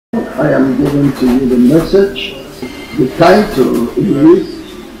I am giving to you the message. The title is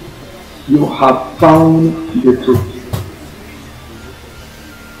You Have Found the Truth.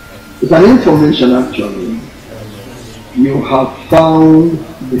 It's an information actually. You have found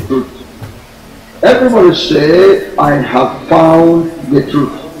the truth. Everybody say, I have found the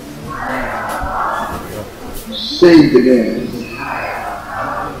truth. Say it again.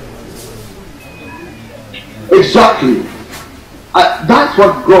 Exactly. That's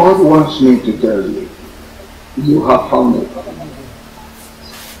what God wants me to tell you. You have found it.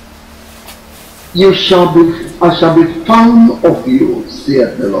 I shall be found of you,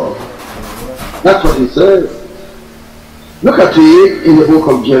 saith the Lord. That's what he said. Look at it in the book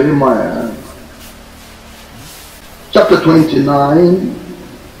of Jeremiah, chapter 29,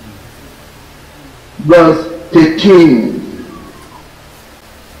 verse 13.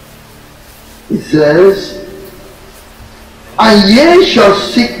 It says, and ye shall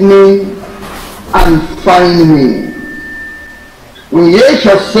seek me and find me, when ye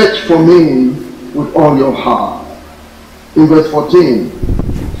shall search for me with all your heart. In verse 14,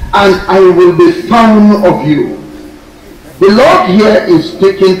 and I will be found of you. The Lord here is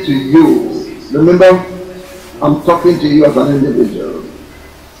speaking to you. Remember, I'm talking to you as an individual.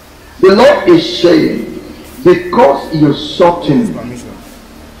 The Lord is saying, because you sought him,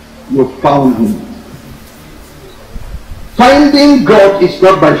 you found him. Finding God is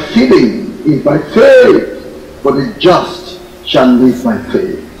not by feeling, it's by faith. For the just shall live by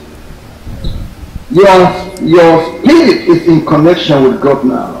faith. Your spirit is in connection with God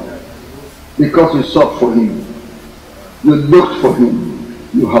now, because you sought for him. You looked for him.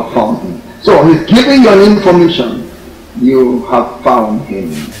 You have found him. So he's giving you an information. You have found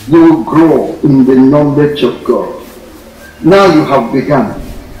him. You will grow in the knowledge of God. Now you have begun.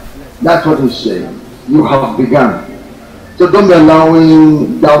 That's what he's saying. You have begun. So don't be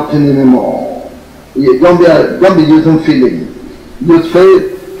allowing doubting anymore. Don't be using feeling. Use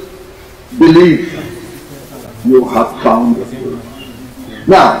faith. Believe. You have found it.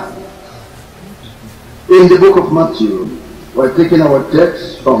 Now, in the book of Matthew, we're taking our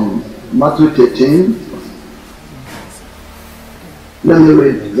text from Matthew 13. Let me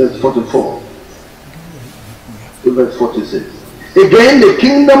read verse 44 to verse 46. Again, the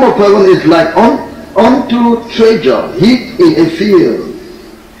kingdom of heaven is like unto treasure hid in a field,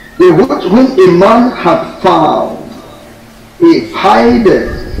 the which whom a man hath found, he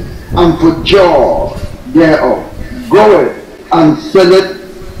hideth, and for joy thereof goeth and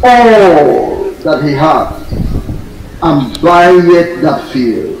selleth all that he hath, and buyeth that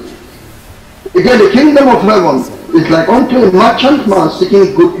field. Again, the kingdom of heaven is like unto a merchant man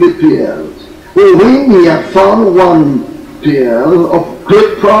seeking goodly pearls, who when he had found one pearl of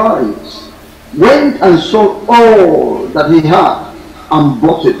great price, went and sold all that he had and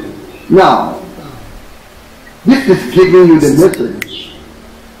bought it. Now, this is giving you the message.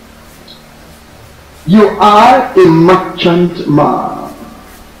 You are a merchant man,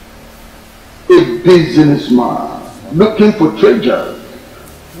 a businessman, looking for treasure,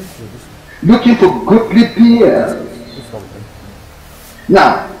 looking for goodly pearls.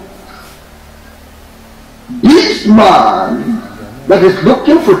 Now, this man that is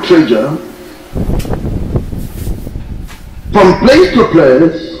looking for treasure, from place to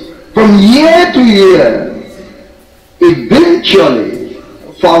place, from year to year, eventually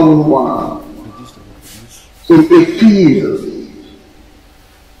found one in a field.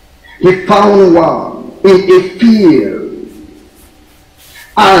 He found one in a field,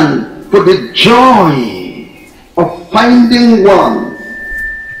 and for the joy of finding one,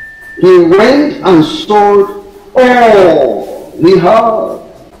 he went and sold all he had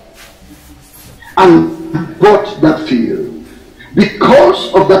and bought that field.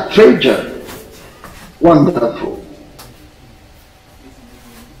 Because of that treasure. Wonderful.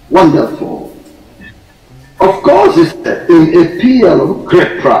 Wonderful. Of course, it's in a pearl of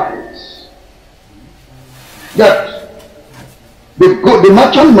great price that the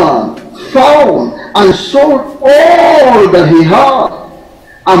merchant man found and sold all that he had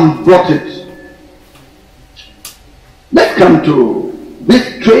and bought it. Let's come to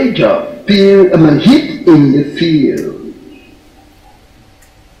this treasure hid in the field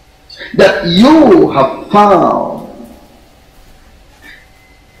that you have found,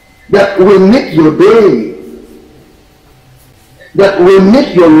 that will make your day, that will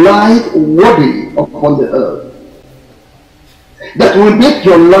make your life worthy upon the earth, that will make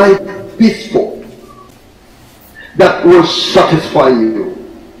your life peaceful, that will satisfy you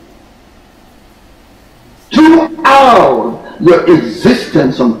throughout your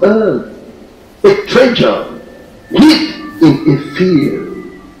existence on earth. A treasure hid in a field.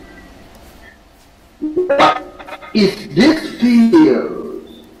 this field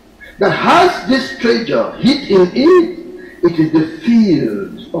that has this treasure hid in it. It is the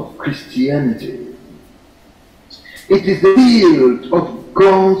field of Christianity. It is the field of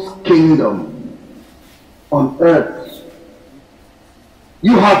God's kingdom on earth.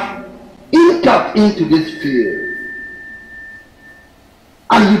 You have entered into this field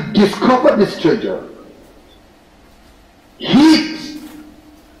and you discover this treasure hid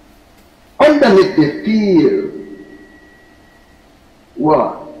underneath the field.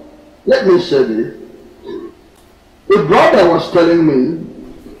 What? Let me say this. A brother was telling me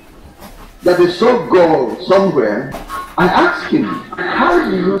that he saw gold somewhere. I asked him, how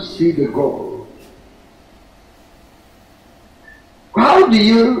do you see the gold?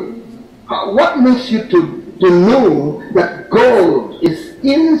 What makes you to know that gold is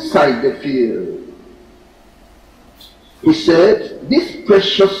inside the field? He said, these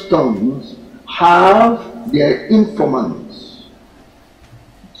precious stones have their informants.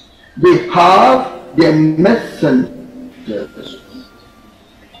 They have their messengers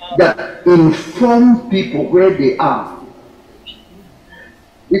that inform people where they are.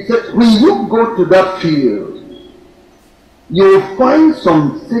 He said, when you go to that field, you will find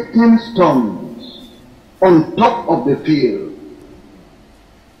some certain stones on top of the field.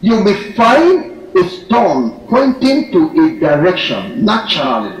 You will find a stone pointing to a direction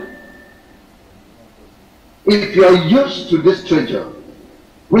naturally. If you are used to this treasure,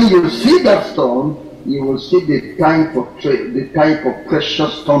 when you see that stone, you will see the type of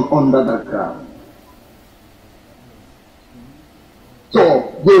precious stone under the ground.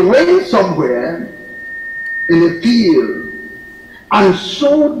 So they went somewhere in a field and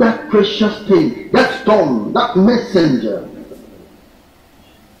saw that precious thing, that stone, that messenger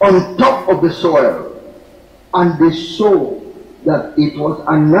on top of the soil, and they saw that it was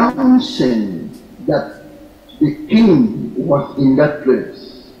announcing that the king was in that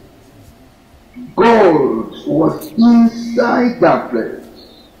place. Gold was inside that place.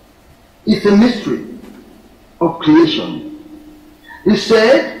 It's a mystery of creation. He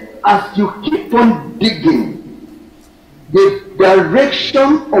said, as you keep on digging, the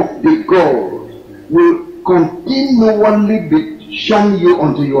direction of the gold will continually be shown you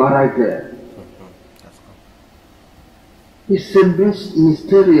until you arrive there. It's a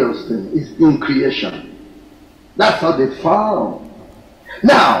mysterious thing. It's in creation. That's how they found.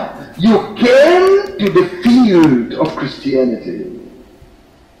 Now, you came to the field of Christianity.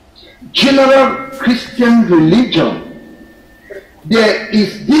 General Christian religion. There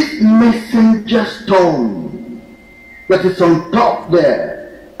is this messenger stone that is on top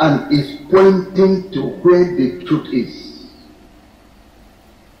there and is pointing to where the truth is.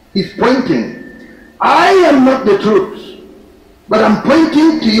 It's pointing. I am not the truth, but I'm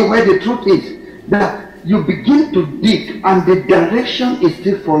pointing to you where the truth is. That you begin to dig and the direction is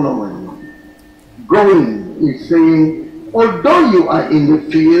still following. Going is saying, although you are in the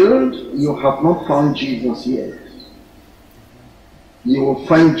field, you have not found Jesus yet. You will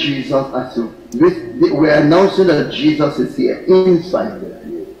find Jesus as we're announcing that Jesus is here inside the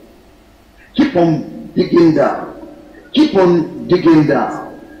field. Keep on digging down. Keep on digging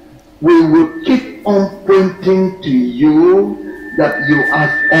down. We will keep on pointing to you that you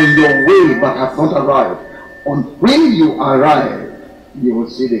are on your way but have not arrived. When you arrive, you will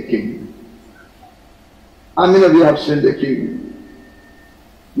see the King. How many of you have seen the King?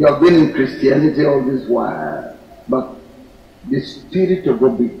 You have been in Christianity all this while, but the Spirit of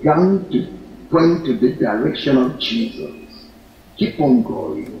God began to point to the direction of Jesus. Keep on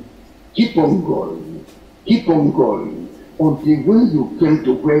going. Keep on going. Keep on going. Until when you came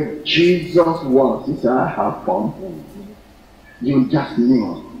to where Jesus was, he said, I have found him. You just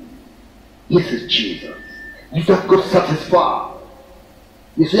knew this is Jesus. You just got satisfied.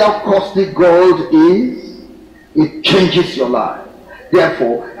 You see how costly gold is? It changes your life.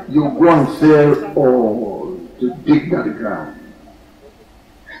 Therefore, you go and sell all to dig that ground.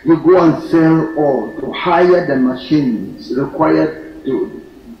 You go and sell all to hire the machines required to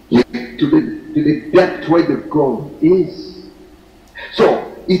get to the depth where the gold is.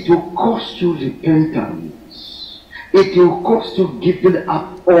 So it will cost you repentance. It will cost you giving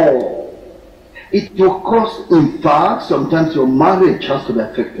up all. It will cost, in fact, sometimes your marriage has to be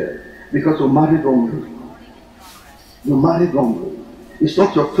affected because you married wrongly. You married wrongly. It's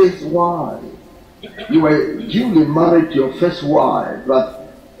not your first wife. You were duly married to your first wife,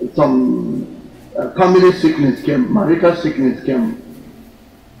 but some family sickness came, marital sickness came,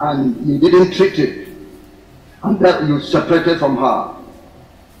 and you didn't treat it. And that you separated from her.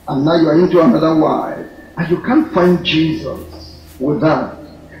 And now you are into another wife. And you can't find Jesus with that.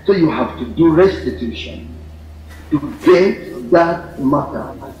 So you have to do restitution. to get that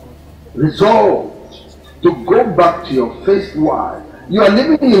matter resolved, to go back to your first wife. You are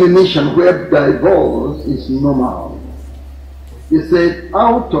living in a nation where divorce is normal. He said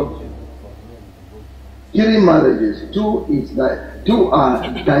out of 3 marriages, 2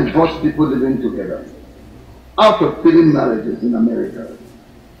 are divorced people living together. Out of 3 marriages in America,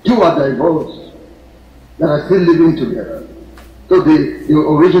 2 are divorced that are still living together. So the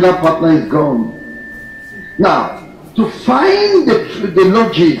original partner is gone. Now, to find the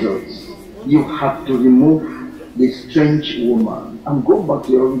Lord Jesus, you have to remove the strange woman and go back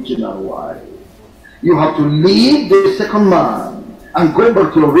to your original wife. You have to leave the second man and go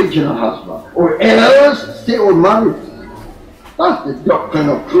back to your original husband, or else stay unmarried. That's the doctrine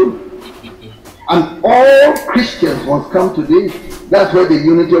of truth. And all Christians must come to this. That's where the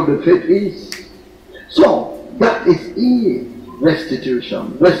unity of the faith is. So, that is it.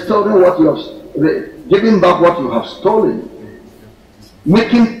 Restitution. Restoring what you have, giving back what you have stolen.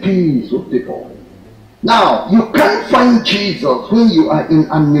 Making peace with people. Now, you can't find Jesus when you are in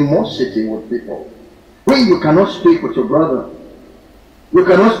animosity with people. When you cannot speak with your brother. You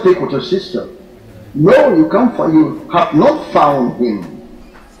cannot speak with your sister. No, you can't find, you have not found him.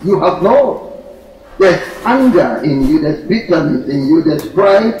 You have not. There's anger in you, there's bitterness in you, there's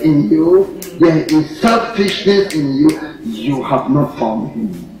pride in you, there is selfishness in you. You have not found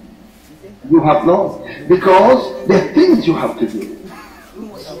him. You have not. Because there are things you have to do.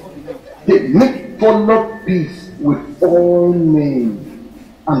 They make follow peace with all men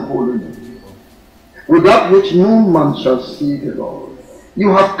and holiness, without which no man shall see the Lord. You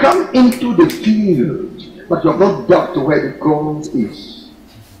have come into the field, but you have not got to where the goal is.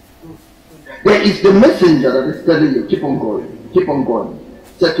 There is the messenger that is telling you, keep on going,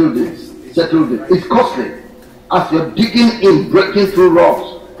 settle this. It's costly. As you're digging in, breaking through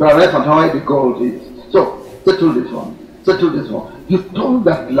rocks to arrive at where the gold is. So, settle this one. You told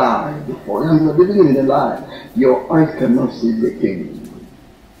that lie before, and you're living in a lie. Your eyes cannot see the king.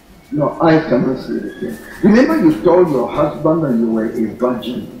 Your eyes cannot see the king. Remember you told your husband that you were a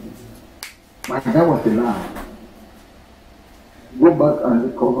virgin. But that was a lie. Go back and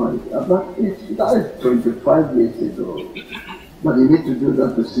recover it. That is 25 years ago. But you need to do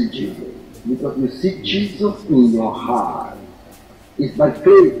that to see Jesus. Because you see Jesus in your heart. It's by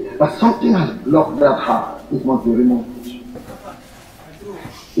faith. But something has blocked that heart. It must be removed.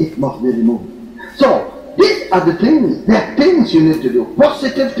 It must be removed. So, these are the things. There are things you need to do.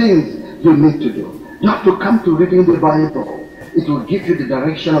 Positive things you need to do. You have to come to reading the Bible. It will give you the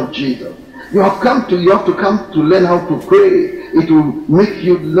direction of Jesus. You have to come to learn how to pray. It will make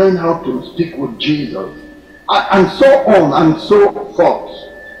you learn how to speak with Jesus. And so on and so forth.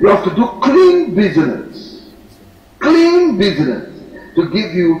 You have to do clean business. Clean business. To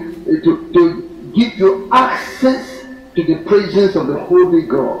give you access to the presence of the Holy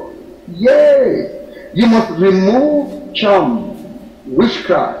God. Yes. You must remove charm,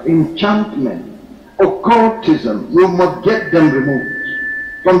 witchcraft, enchantment, occultism. You must get them removed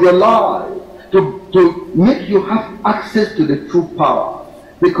from your life. To make you have access to the true power,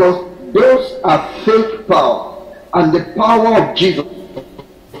 because those are fake power, and the power of Jesus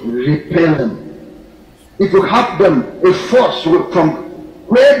repel them. If you have them, a force from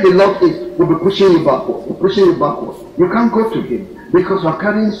where the Lord is will be pushing you backward. You can't go to him because you're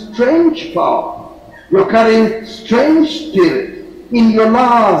carrying strange power. You're carrying strange spirit in your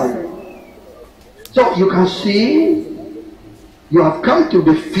life. So you can see you have come to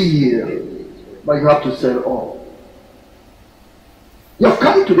the field. But you have to sell all. You have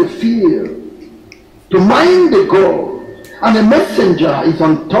come to the field to mine the gold, and the messenger is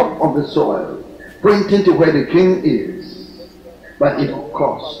on top of the soil, pointing to where the king is. But it will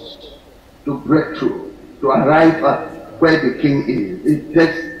cost to break through, to arrive at where the king is.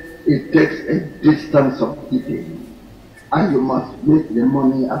 It takes a distance of giving, and you must make the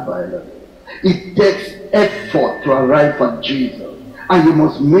money available. It takes effort to arrive at Jesus. And you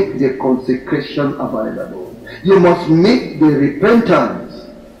must make the consecration available. You must make the repentance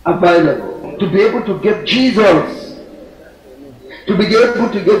available to be able to get Jesus. To be able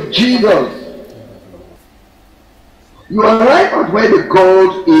to get Jesus. You arrive at where the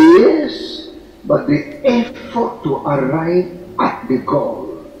goal is, but the effort to arrive at the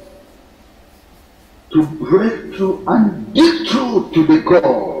goal, to break through and dig through to the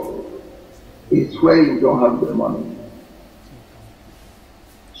goal, is where you don't have the money.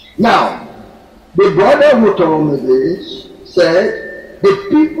 Now, the brother who told me this said, the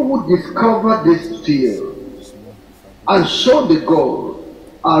people who discover this field and show the gold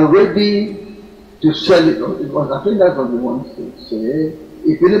are ready to sell it. I think that's what he wants to say.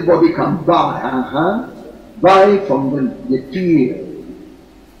 If anybody can buy, Buy from the field.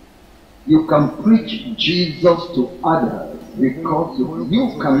 You can preach Jesus to others because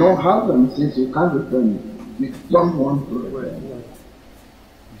you cannot have them since you can't repent. You don't want to repent.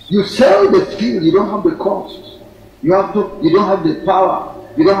 You sell the field, you don't have the cost. You don't have the power.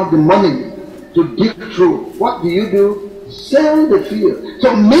 You don't have the money to dig through. What do? Sell the field.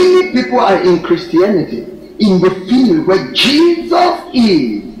 So many people are in Christianity, in the field where Jesus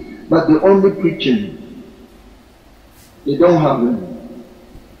is, but they're only preaching. They don't have them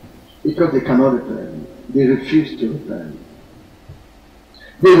because they cannot repent. They refuse to repent.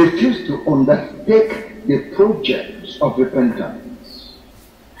 They refuse to undertake the projects of repentance.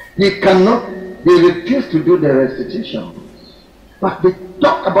 They refuse to do the restitutions. But they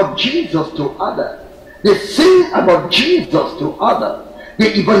talk about Jesus to others. They sing about Jesus to others.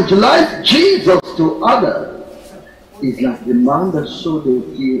 They evangelize Jesus to others. It's like the man that sowed the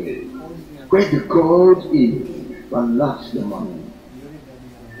field, where the gold is, but lacks the money.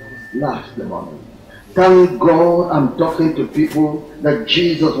 Lacks the money. Thank God I'm talking to people that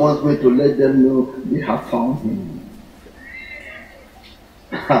Jesus wants me to let them know they have found him.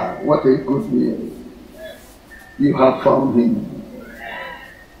 What a good news. You have found him.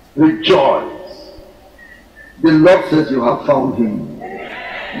 Rejoice. The Lord says you have found him.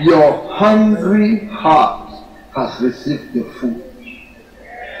 Your hungry heart has received the food.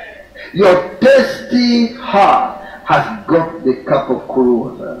 Your thirsty heart has got the cup of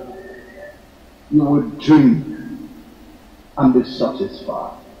cold water. You will drink and be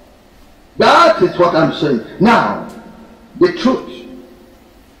satisfied. That is what I'm saying. Now, the truth.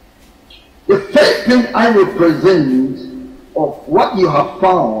 The first thing I will present of what you have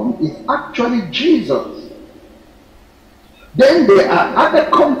found is actually Jesus. Then there are other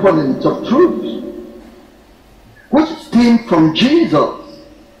components of truth which stem from Jesus,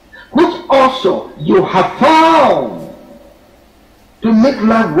 which also you have found to make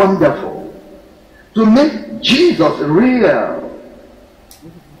life wonderful, to make Jesus real,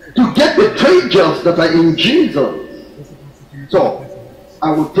 to get the treasures that are in Jesus. So,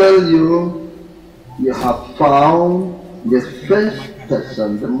 I will tell you, you have found the first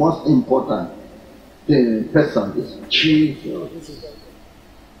person, the most important person is Jesus.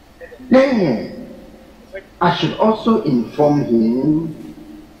 Then, I should also inform him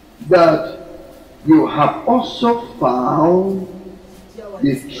that you have also found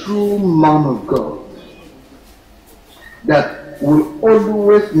the true man of God that will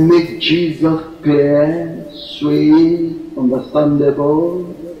always make Jesus clear, sweet,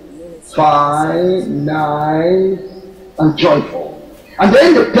 understandable, fine, nice, and joyful. And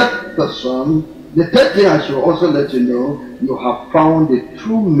then the third person, the third thing I should also let you know, you have found the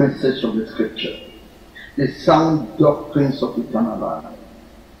true message of the scripture, the sound doctrines of eternal life.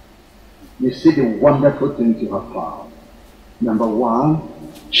 You see the wonderful things you have found. Number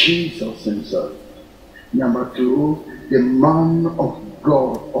one, Jesus himself. Number two, the man of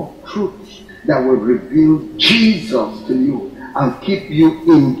God of truth that will reveal Jesus to you and keep you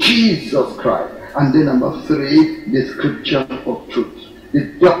in Jesus Christ. And then number three, the scripture of truth, the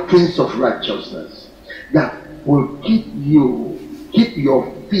doctrines of righteousness that will keep your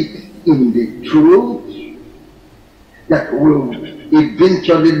feet in the truth, that will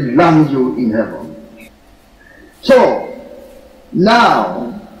eventually land you in heaven. So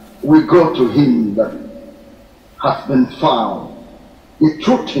now we go to him that has been found, the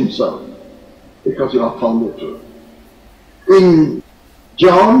truth himself, because you have found the truth. In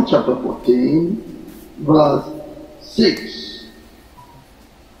John chapter 14, verse 6,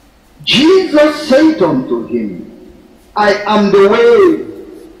 Jesus said unto him, I am the way,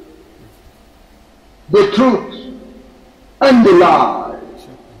 the truth, and the life.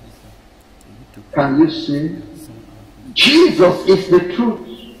 Can you see? Jesus is the truth.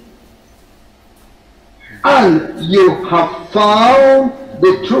 And you have found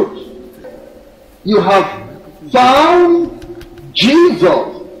the truth. You have found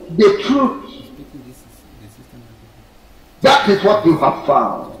Jesus, the truth. That is what you have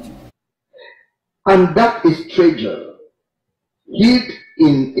found. And that is treasure hid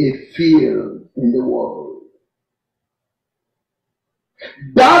in a field in the world.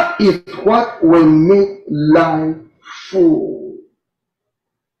 That is what will make life full,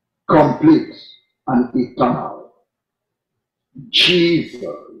 complete, and eternal. Jesus.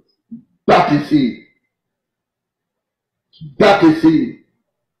 That is it. That is it.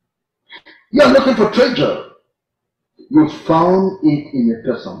 You are looking for treasure. You found it in a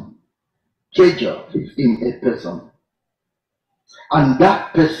person. Treasure is in a person. And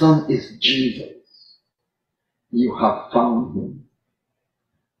that person is Jesus. You have found him.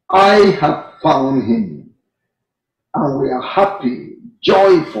 I have found him. and we are happy,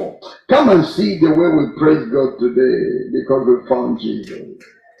 joyful. Come and see the way we praise God today because we found Jesus.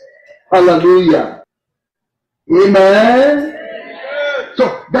 Hallelujah. Amen.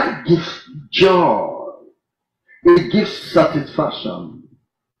 So that gives joy. It gives satisfaction.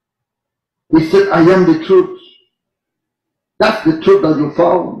 He said, I am the truth. That's the truth that you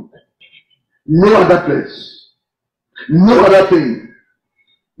found. No other place. No other thing.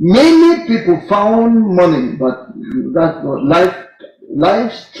 Many people found money, but that's not life.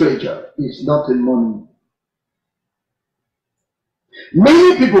 Life's treasure is not in money.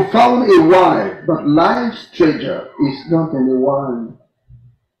 Many people found a wife, but life's treasure is not in a wife.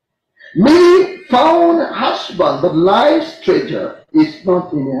 Many found a husband, but life's treasure is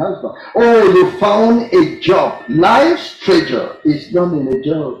not in a husband. Oh, you found a job. Life's treasure is not in a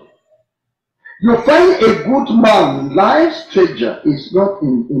job. You find a good man. Life's treasure is not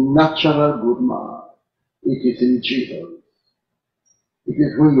in a natural good man. It is in Jesus. It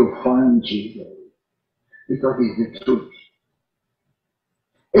is when you find Jesus. Because he's the truth.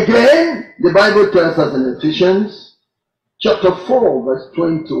 Again, the Bible tells us in Ephesians chapter 4 verse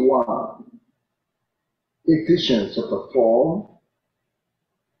 21. Ephesians chapter 4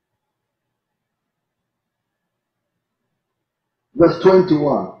 verse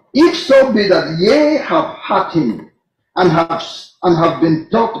 21. If so be that ye have heard him and have been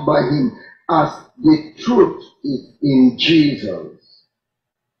taught by him, as the truth is in Jesus.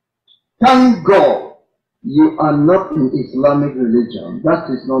 Thank God you are not in Islamic religion. That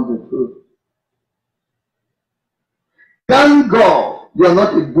is not the truth. Thank God you are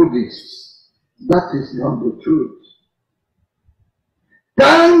not a Buddhist. That is not the truth.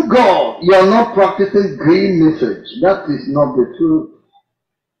 Thank God you are not practicing green message. That is not the truth.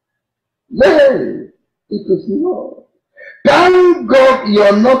 Yay! It is not. Thank God you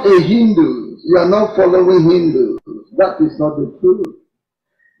are not a Hindu. You are not following Hindus. That is not the truth.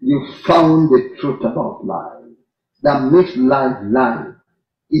 You found the truth about life that makes life life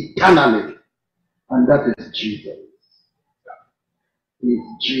eternally. And that is Jesus. Is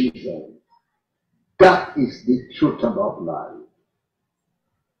Jesus. That is the truth about life.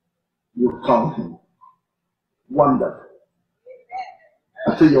 You found him. Wonderful.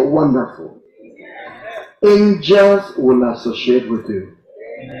 I say you're wonderful. Angels will associate with you.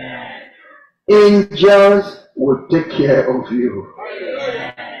 Angels will take care of you.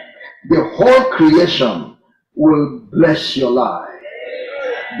 The whole creation will bless your life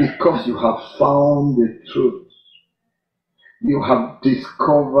because you have found the truth. You have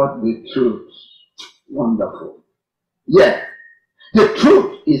discovered the truth. Wonderful. Yeah. The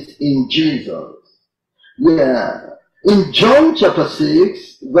truth is in Jesus. Yeah. In John chapter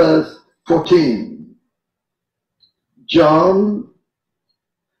 6 verse 14. John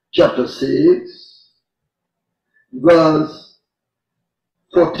chapter 6 verse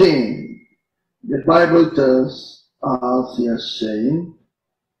 14. The Bible tells us here saying,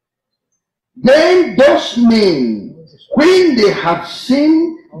 then those men, when they have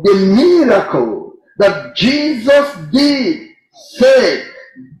seen the miracle that Jesus did, said,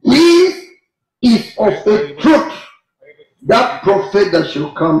 this is of a truth, that prophet that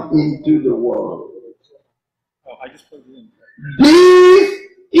shall come into the world. This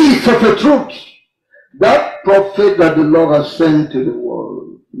is of a truth, that prophet that the Lord has sent to the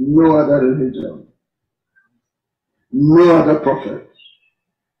world. No other religion, no other prophet,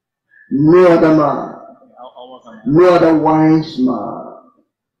 no other man, no other wise man,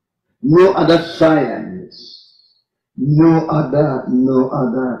 no other science, no other.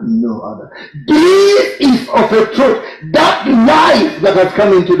 This is of a truth, that life that has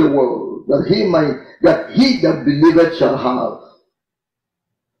come into the world, that he that believeth shall have.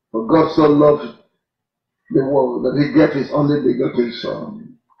 For God so loved the world that he gave his only begotten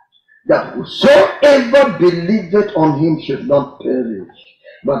Son, that whosoever believeth on him should not perish,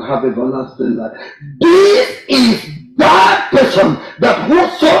 but have everlasting life. This is that person, that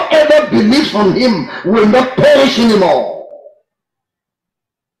whosoever believes on him will not perish anymore.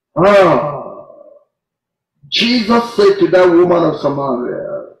 Jesus said to that woman of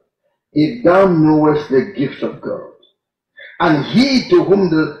Samaria, if thou knowest the gift of God, and he who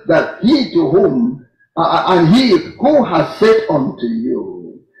has said unto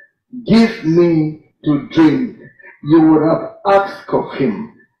you, give me to drink, you would have asked of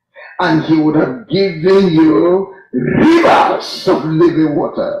him, and he would have given you rivers of living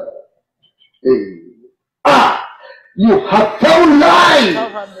water. You have found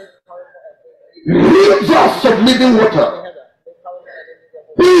life, rivers of living water,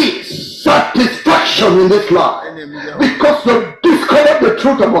 peace, satisfaction in this life, because you discovered the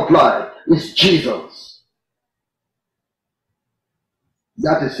truth about life is Jesus.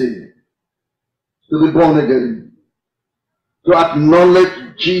 That is it. To be born again. To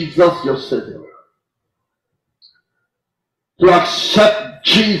acknowledge Jesus your Savior. To accept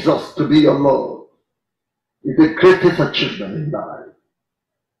Jesus to be your Lord is the greatest achievement in life.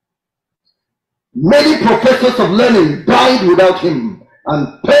 Many professors of learning died without him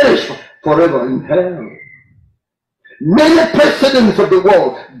and perished forever in hell. Many presidents of the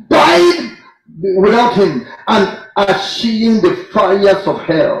world died without him and are seeing the fires of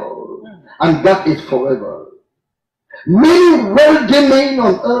hell, and that is forever. Many wealthy men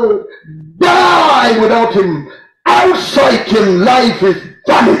on earth die without him. Outside him, life is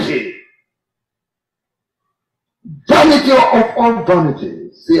vanity. Vanity of all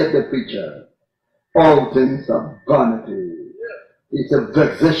vanities, saith the preacher. All things are vanity. It's a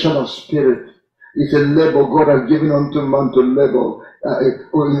vexation of spirit. It's a labor God has given unto man to labor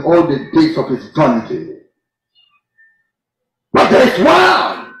in all the days of his vanity. But there is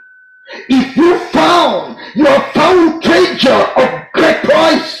one. If you have found treasure of great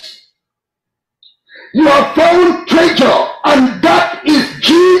price. You have found treasure, and that is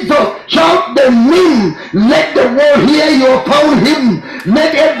Jesus. Shout the name. Let the world hear you have found him.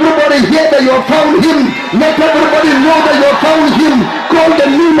 Let everybody hear that you have found him. Let everybody know that you have found him. Call the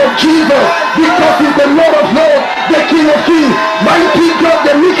name of Jesus, because he's the Lord of Lords, the King of Kings, mighty God,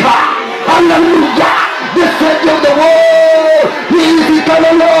 the Rika. Hallelujah. The Savior of the world. He is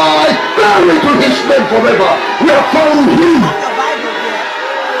eternal life. Glory to his name forever. We have found him.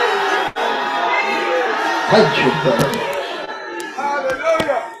 Thank you, brother.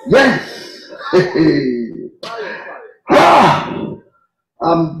 Hallelujah. Yes.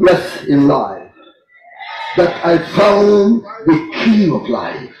 I'm blessed in life that I found the key of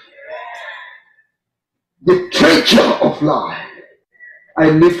life, the treasure of life. I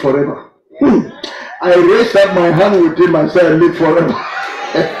live forever. I raised up my hand with him and said, I live forever.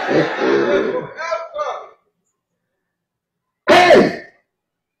 Hey!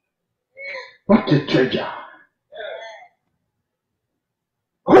 What a treasure.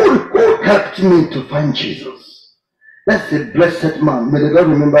 Who helped me to find Jesus? That's a blessed man. May the Lord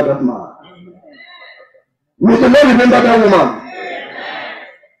remember that man. May the Lord remember that woman.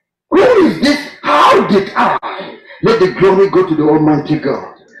 Who is this? How did I? Let the glory go to the Almighty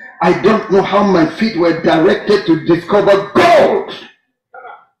God. I don't know how my feet were directed to discover gold.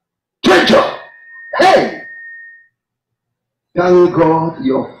 Treasure. Hey! Thank God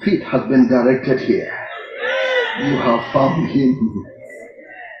your feet have been directed here. You have found him.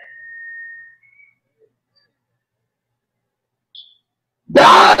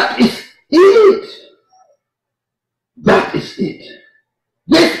 That is it. That is it.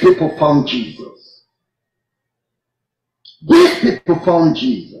 These people found Jesus. These people found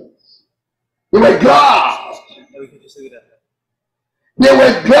Jesus. They were glad. They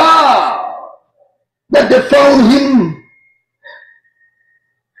were glad that they found him.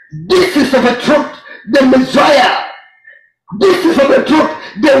 This is of a truth, the Messiah. This is of a truth,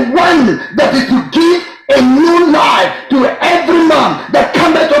 the one that is to give a new life to every man that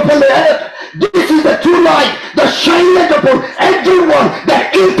cometh upon the earth. This is the true light that shineth upon everyone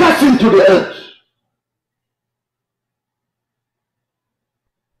that enters into the earth.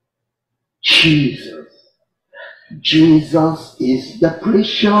 Jesus. Jesus is the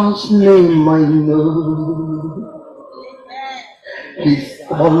precious name I know. He's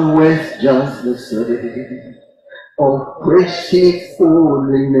always just the same. Oh, praise his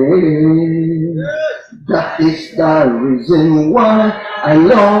holy name. That is the reason why I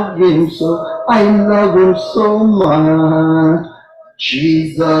love him so. I love him so much.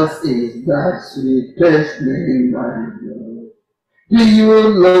 Jesus is the sweetest name I know. Do you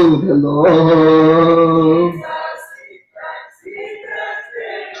love the Lord?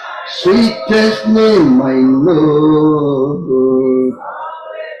 Sweetest name I know.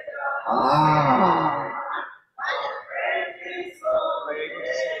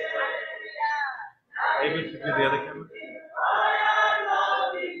 Able to do the other camera?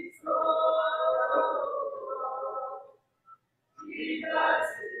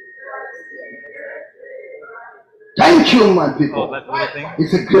 Thank you, my people. Oh, that little thing?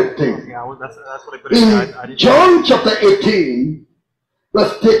 It's a good thing. Yeah, that's what I put in. In John chapter 18,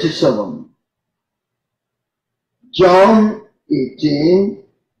 verse 37. John 18,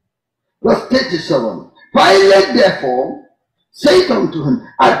 verse 37. Pilate therefore said unto him,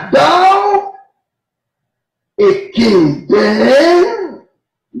 art thou a king? Then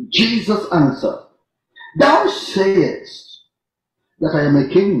Jesus answered, thou sayest that I am a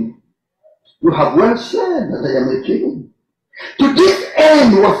king. You have well said that I am a king. To this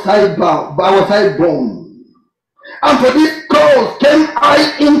end was I born, and for this cause so came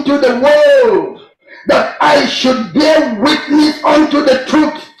I into the world, that I should bear witness unto the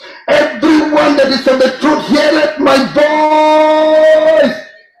truth. Everyone that is of the truth heareth my voice.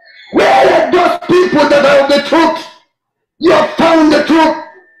 Where are those people that are of the truth? You have found the truth.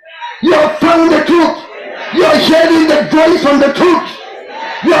 You have found the truth. You are hearing the voice of the truth.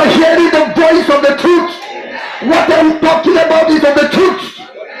 You are hearing the voice of the truth. What I'm talking about is of the truth.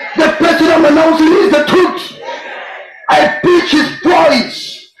 The person I'm announcing is the truth. I preach his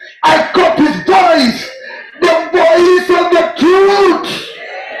voice. I copy his voice. The voice of the truth.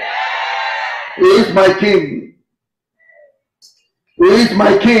 He is my king. He is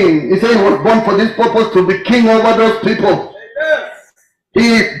my king. He said he was born for this purpose, to be king over those people. He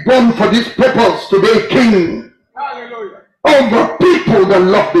is born for this purpose, to be a king over people that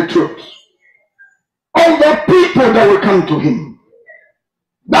love the truth. Over people that will come to him.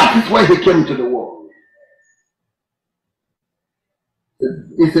 That is why he came to the world.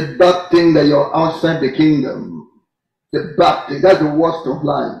 It's a bad thing that you're outside the kingdom. It's a bad thing. That's the worst of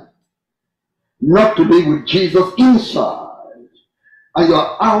life. Not to be with Jesus inside and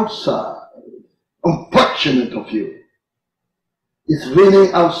you're outside. Unfortunate of you. It's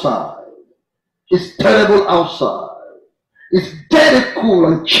raining outside. It's terrible outside. It's very cool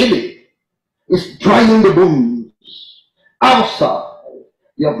and chilly. It's drying the bones. Outside,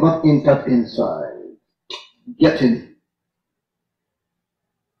 you have not entered inside. Get in.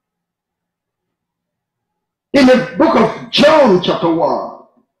 In the book of John chapter 1,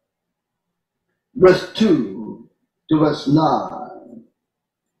 verse 2 to verse 9.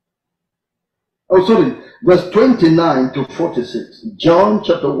 Oh, sorry, verse 29 to 46. John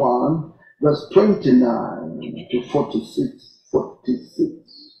chapter 1, verse 29 to 46.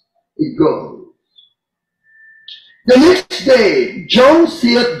 46. It goes. The next day, John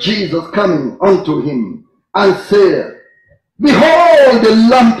seeth Jesus coming unto him, and said, Behold the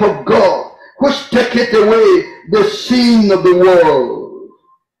Lamb of God, which taketh away the sin of the world.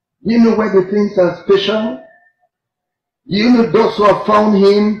 You know why the things are special? You know those who have found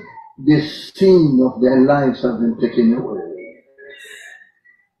him, the sin of their lives have been taken away.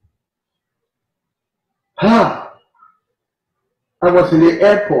 I was in the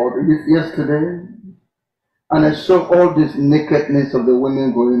airport yesterday, and I saw all this nakedness of the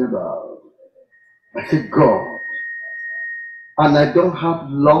women going about. I said, God, and I don't have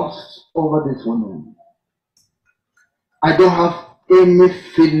lust over this woman. I don't have any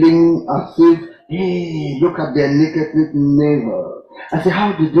feeling as if, hey, look at their nakedness, never. I said,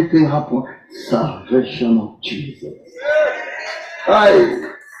 how did this thing happen? Salvation of Jesus.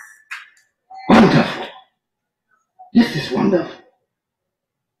 Wonderful. This is wonderful.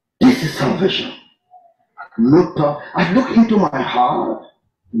 This is salvation. No thought. I look into my heart.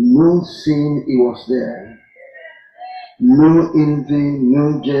 No sin, it was there. No envy,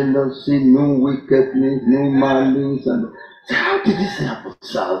 no jealousy, no wickedness, no malice. And how did this happen?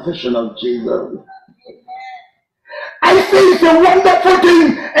 Salvation of Jesus. I say it's a wonderful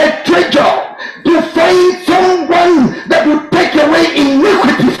thing, a treasure, to find someone that will take away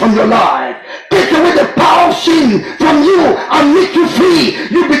iniquity from your life, take away the power of sin from you and make you free.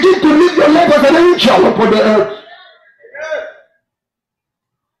 You begin to live your life as an angel upon the earth.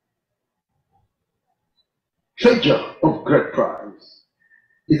 Treasure of great price.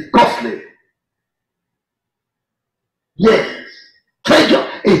 It's costly. Yes. Treasure.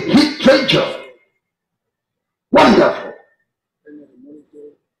 A hid treasure. Wonderful.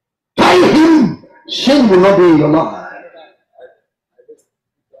 Find him. Sin will not be in your life.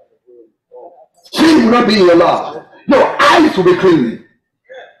 Sin will not be in your life. Your eyes will be clean.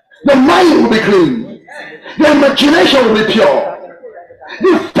 Your mind will be clean. Your imagination will be pure.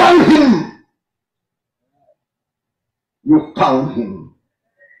 You found him. You found him.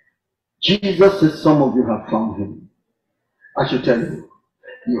 Jesus says some of you have found him. I should tell you,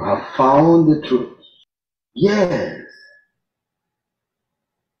 you have found the truth. Yes.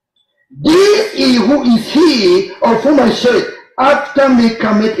 This is who is he of whom I said, after me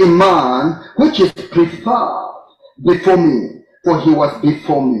cometh a man which is preferred before me, for he was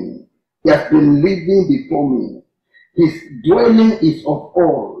before me. He has been living before me. His dwelling is of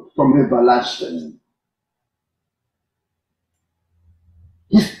old, from everlasting.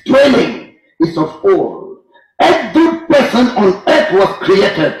 His dwelling is of old. Every person on earth was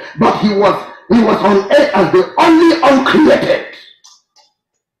created, but he was on earth as the only uncreated.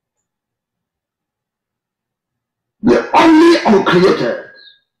 The only uncreated.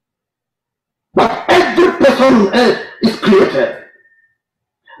 But every person on earth is created.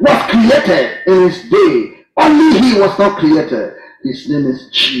 Was created in his day. Only he was not created. His name is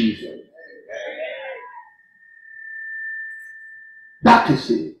Jesus. That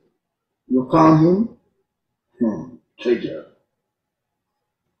is it. You found him? Treasure.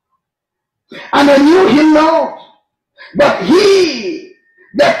 And I knew him not, but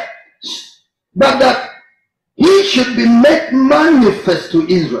that he should be made manifest to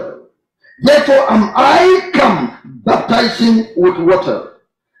Israel. Therefore am I come baptizing with water.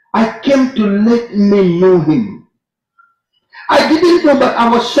 I came to let men know him. I didn't know, but I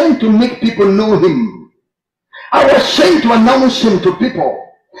was sent to make people know him. I was sent to announce him to people.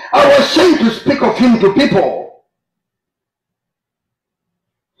 I was sent to speak of him to people.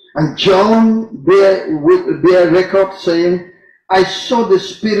 And John bear record saying, I saw the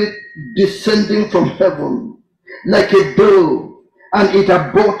Spirit descending from heaven like a dove, and it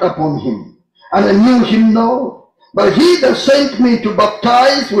abode upon him. And I knew him not, but he that sent me to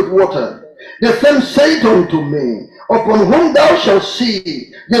baptize with water, the same said unto me, upon whom thou shalt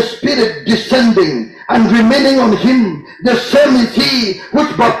see the Spirit descending and remaining on him, the same is he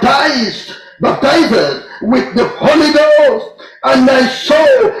which baptizeth with the Holy Ghost. And I saw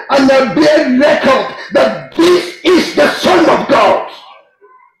and I bear record that this is the Son of God.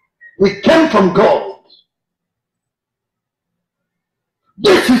 We came from God.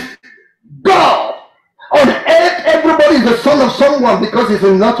 This is God. On earth, everybody is the son of someone because it's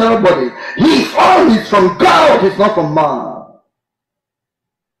a natural body. His all is from God, it's not from man.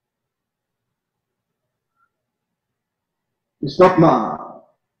 It's not man.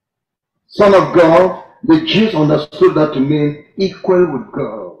 Son of God, the Jews understood that to mean equal with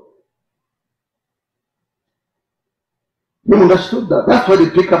God. They understood that. That's why they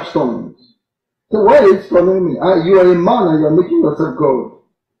pick up stones. So why is stoning me? You are a man and you are making yourself God.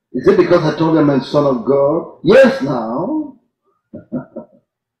 Is it because I told them I'm son of God? Yes, now.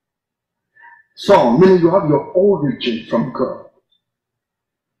 So, meaning you have your origin from God.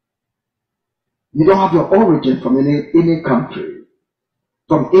 You don't have your origin from any country,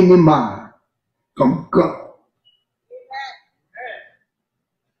 from any man, from God,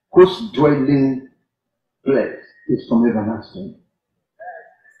 whose dwelling place is from everlasting,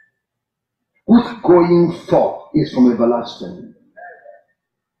 whose going forth is from everlasting.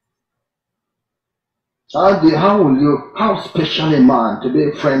 How special a man to be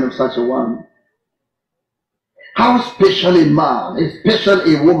a friend of such a one? How special a man, especial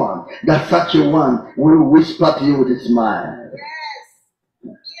a woman, that such a one will whisper to you with a smile.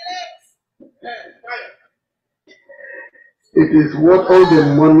 It is worth all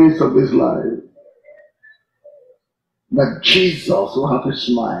the monies of his life that Jesus will have a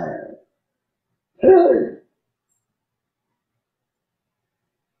smile. Hey.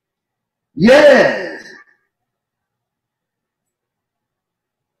 Yes.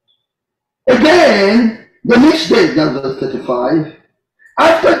 Again, the next day, that's verse 35,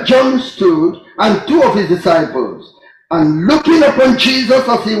 after John stood and two of his disciples, and looking upon Jesus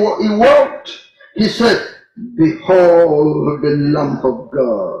as he walked, he said, Behold the Lamb of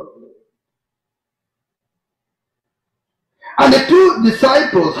God. And the two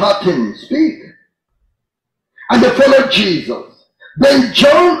disciples heard him speak, and they followed Jesus. Then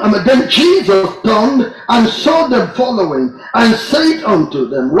Jesus turned and saw them following, and said unto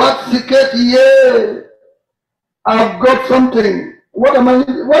them, What seeketh ye? I've got something. What am I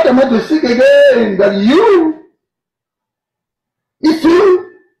to seek again? That you? It's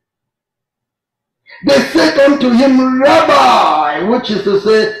you. They said unto him, Rabbi, which is to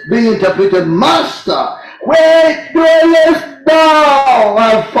say, being interpreted, Master, where dwellest thou? I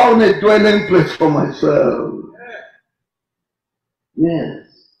have found a dwelling place for myself. Yes.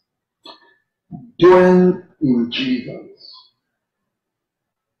 Dwell in Jesus.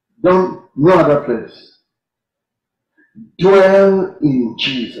 No other place. Dwell in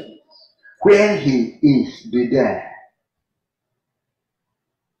Jesus. Where he is, be there.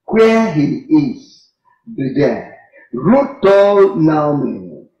 Where he is, be there. Ruth told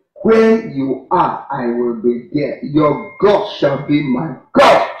Naomi, where you are, I will be there. Your God shall be my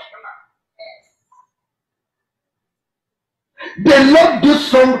God. The Lord do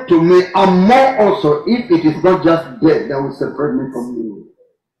so to me, and more also, if it is not just death that will separate me from you.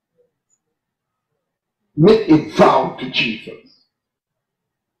 Make a vow to Jesus.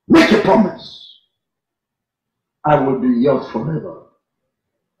 Make a promise. I will be yours forever.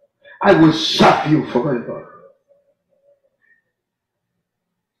 I will serve you forever.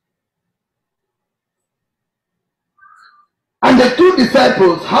 And the two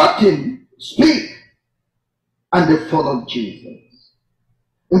disciples heard him speak, and they followed Jesus.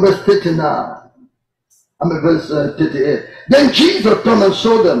 In verse 39, verse 38. Then Jesus turned and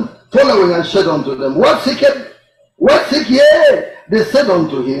saw them following, and said unto them, What seek ye? They said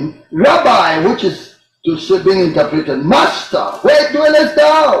unto him, Rabbi, which is to say, being interpreted, Master, where dwellest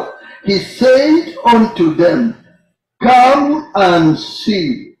thou? He said unto them, come and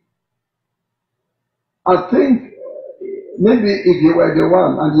see. I think maybe if you were the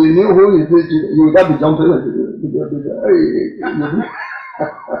one and you knew who it is, you would have been jumping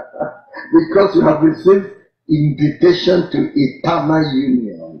because you have received invitation to eternal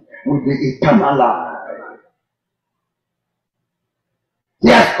union with the eternal life. He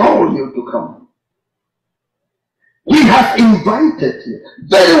has called you to come. He has invited you,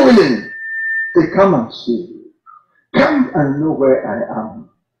 very willing, to come and see. Come and know where I am.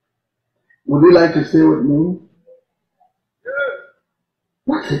 Would you like to stay with me?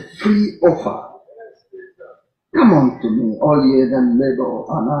 That's a free offer. Come unto me, all ye that labor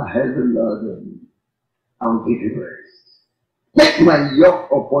and are heavy laden, I will give you rest. Take my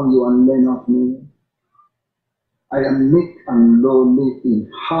yoke upon you and learn of me. I am meek and lowly in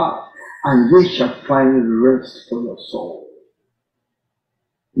heart, and ye shall find rest for your soul.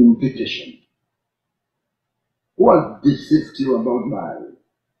 Invitation. What deceived you about life?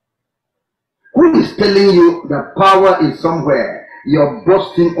 Who is telling you that power is somewhere? You're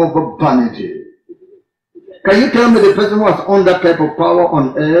boasting over vanity. Can you tell me the person who has owned that type of power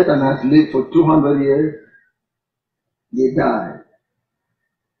on earth and has lived for 200 years? They died.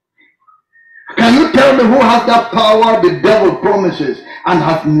 Can you tell me who has that power the devil promises and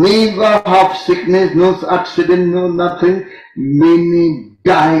has never had sickness, no accident, no nothing? Many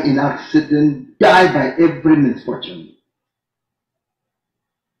die in accident, die by every misfortune.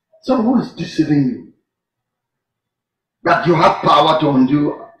 So who is deceiving you? That you have power to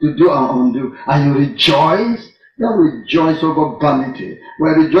undo, to do and undo, and you rejoice? You rejoice over vanity.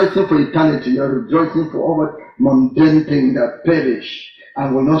 We're rejoicing for eternity. You're rejoicing for over mundane things that perish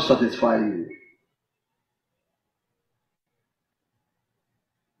and will not satisfy you.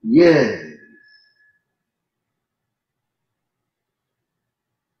 Yes.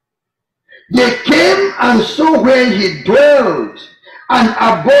 They came and saw where he dwelt, and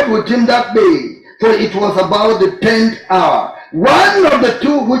abode with him that day, for it was about the 10th hour. One of the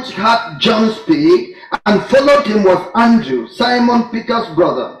two which had John speak, and followed him, was Andrew, Simon Peter's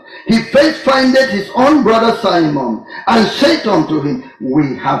brother. He first findeth his own brother Simon, and said unto him,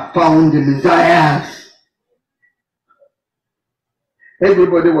 we have found the Messiah.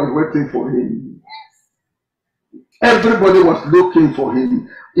 Everybody was waiting for him. Everybody was looking for him.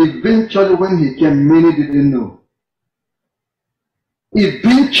 Eventually, when he came, many didn't know.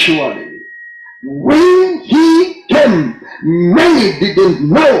 Eventually, when he came, many didn't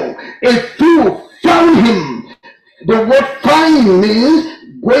know. A few found him. The word find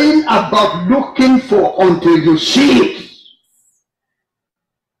means going about looking for until you see it.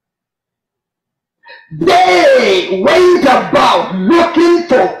 They went about looking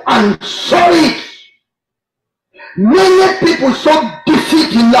for and saw it. Many people saw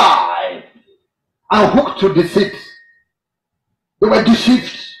deceit in life and hooked to deceit. They were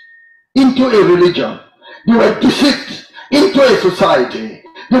deceived into a religion. They were deceived into a society.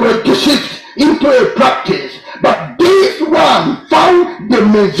 They were deceived into a practice. But this one found the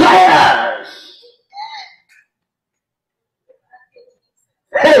Messiah.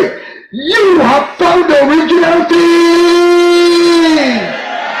 Hey, you have found the original thing.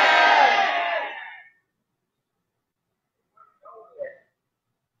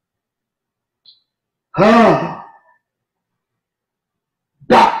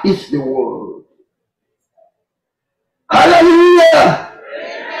 That is the word. Hallelujah.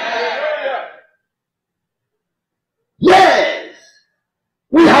 Yes,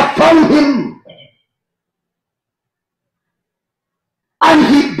 we have found him. And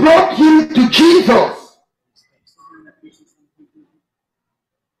he brought him to Jesus.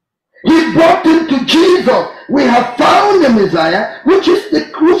 He brought him to Jesus. We have found the Messiah, which is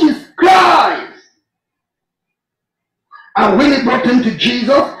Christ. And when he brought him to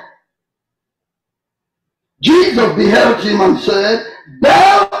Jesus, Jesus beheld him and said,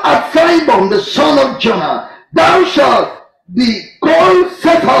 thou art Simon, the son of Jonah. Thou shalt be called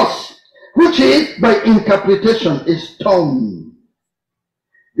Cephas, which is by interpretation a stone.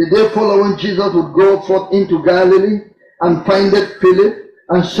 The day following, Jesus would go forth into Galilee and findeth Philip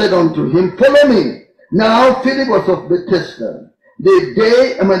and said unto him, follow me. Now Philip was of Bethsaida,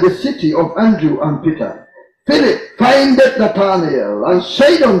 the city of Andrew and Peter. Philip findeth Nathanael and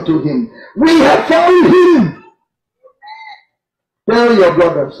said unto him, we have found him. Tell your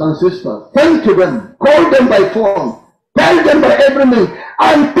brothers and sisters, send to them, call them by phone, tell them by every means,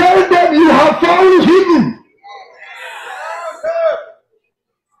 and tell them you have found him.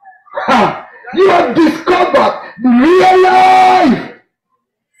 You have discovered the real life.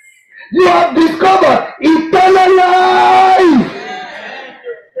 You have discovered eternal life.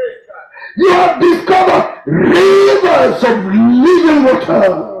 You have discovered rivers of living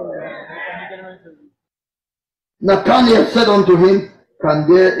water. Nathanael said unto him, can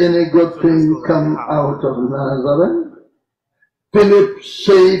there any good thing come out of Nazareth? Philip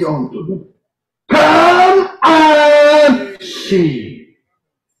said unto him, come and see.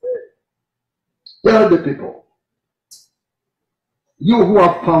 Tell the people, you who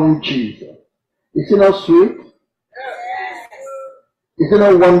have found Jesus, is it not sweet? Is it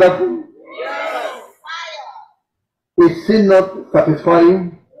not wonderful? Is it not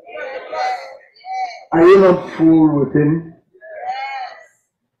satisfying? Are you not full with him?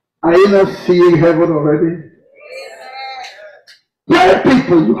 Are you not seeing heaven already? Tell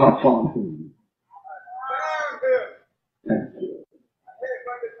people you have found him. Thank you.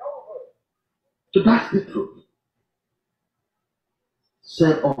 So that's the truth.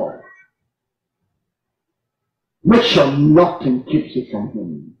 Say all. Make sure nothing keeps you from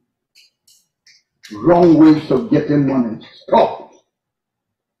him. Wrong ways of getting money. Stop.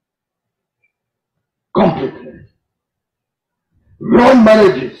 Completely. Wrong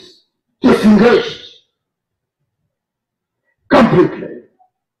marriages. Disengaged. Completely.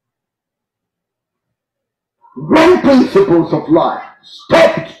 Wrong principles of life.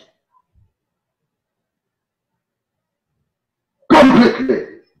 Stopped. Completely.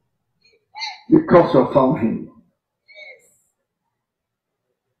 Because you found him.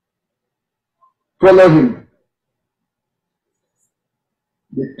 Follow him.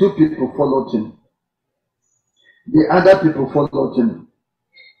 The two people followed him. The other people followed him.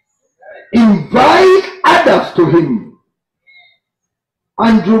 Invite others to him.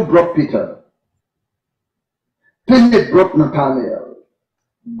 Andrew brought Peter. Philip brought Nathanael.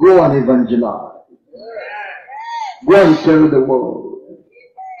 Go and evangelize. Go and tell the world.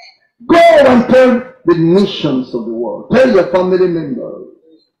 Go and tell the nations of the world. Tell your family members.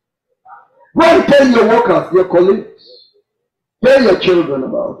 Go and tell your workers, your colleagues. Tell your children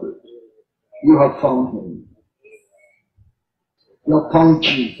about it. You have found him. You have found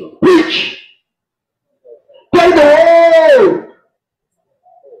Jesus. Preach. Tell the world.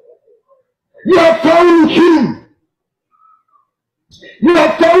 You have found him. You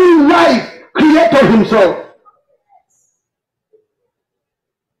have found life, Creator himself.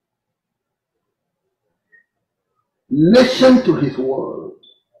 Listen to his word.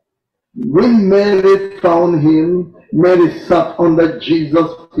 When Mary found him, Mary sat under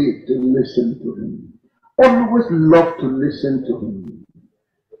Jesus' feet to listen to him. Always love to listen to him.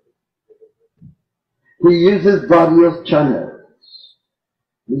 He uses various channels.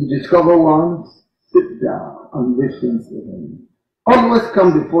 You discover one, sit down and listen to him. Always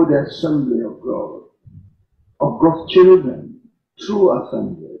come before the assembly of God, of God's children, true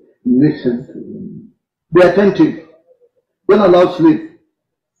assembly. Listen to him. Be attentive. Don't allow sleep.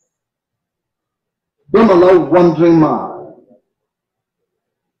 Don't allow wandering mind.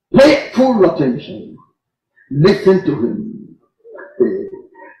 Pay full attention. Listen to him.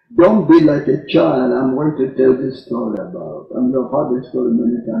 Don't be like a child I'm going to tell this story about. And I've heard this story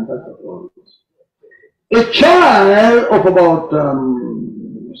many times, I suppose. A child of about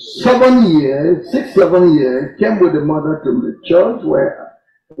 7 years, 6, 7 years, came with the mother to the church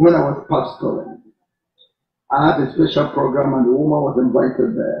when I was pastoring. I had a special program and the woman was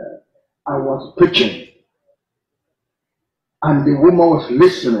invited there. I was preaching. And the woman was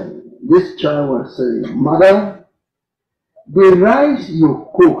listening. This child was saying, Mother, the rice you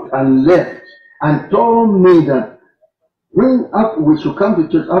cooked and left and told me that when we should come to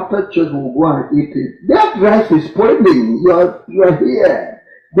church, after church we'll go and eat it. That rice is spoiling. You are here.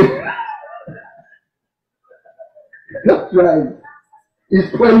 That rice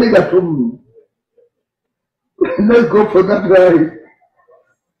is spoiling at home. Let's go for that rice.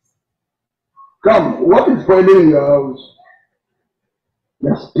 Come, what is spoiling in your house?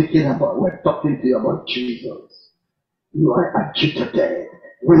 We're talking to you about Jesus. You are agitated.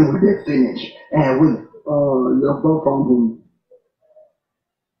 When will they finish? You're both on him.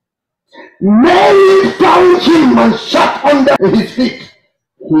 Mary found him and sat under his feet,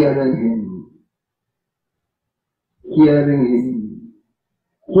 hearing him. Hearing him.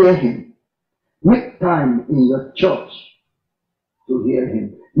 Hear him. Make time in your church to hear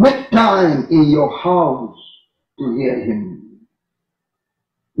him. Make time in your house to hear him.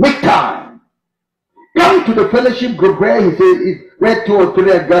 Make time. Come to the fellowship group where he says, where 2 or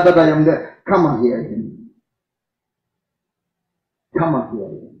 3 are gathered, I am there. Come and hear him. Come and hear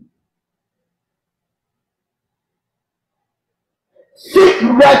him. Seek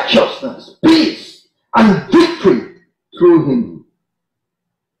righteousness, peace, and victory through him.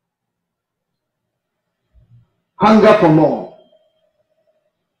 Hunger for more.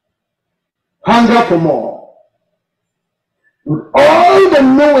 Hunger for more. With all the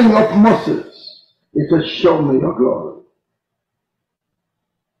knowing of Moses, he said, show me your glory.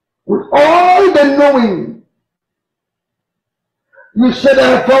 With all the knowing, you said,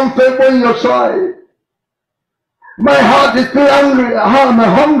 I found favor in your sight. My heart is still hungry. I'm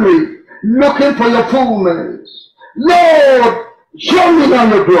hungry, looking for your fullness. Lord, show me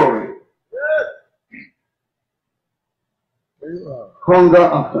now your glory. Hunger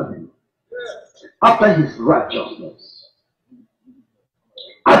after him, after his righteousness,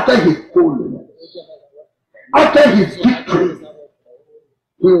 after his holiness, after his victory.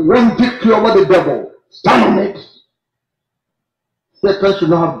 He won victory over the devil. Stand on it. Satan should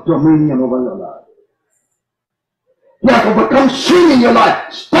not have dominion over your life. You have overcome sin in your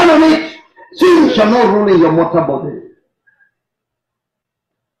life. Stand on it. Sin shall not rule in your mortal body.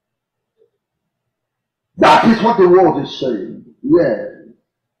 That is what the world is saying. Yeah.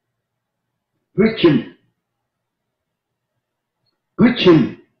 Preach him. Preach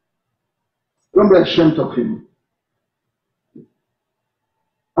him. Don't be ashamed of him.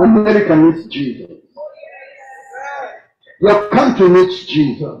 America needs Jesus. Your country needs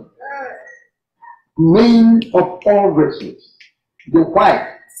Jesus. Men of all races, the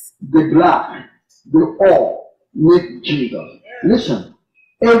white, the black, the all need Jesus. Listen,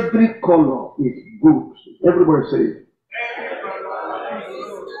 every color is good. Everybody say it.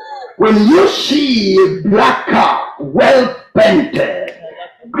 When you see a black car, well painted,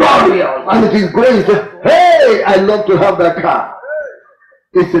 glorious, and it is going, say, hey, I love to have that car.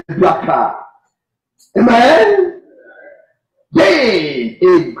 It's a black car. Amen? Yay!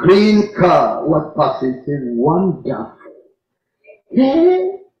 A green car was passing. Say, wonderful.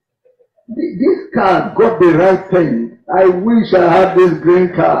 Hey, this car got the right thing. I wish I had this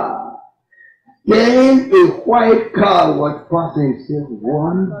green car. Then a white car was passing. Say,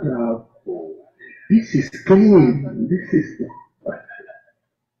 wonderful. This is clean. This is.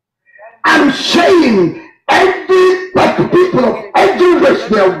 I'm saying every people of every race,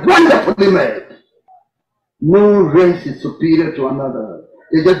 they are wonderfully made. No race is superior to another.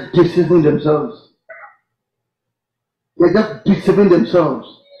 They're just deceiving themselves. They're just deceiving themselves.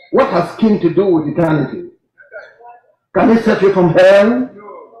 What has skin to do with eternity? Can it set you from hell?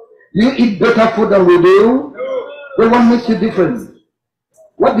 You eat better food than we do? Then what makes you different?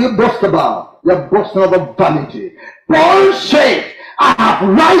 What do you boast about? You're boasting about vanity. Paul said, I have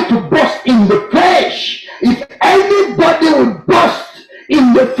right to boast in the flesh. If anybody will boast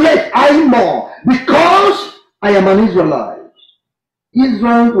in the flesh, I more. Because I am an Israelite.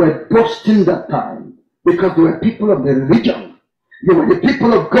 Israel were boasting that time because they were people of the religion. They were the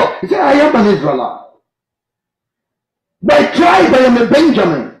people of God. He said, I am an Israelite. By tribe, I am a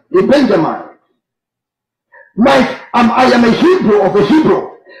Benjamin. I am a Hebrew of a Hebrew.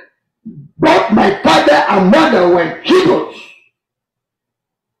 Both my father and mother were Hebrews.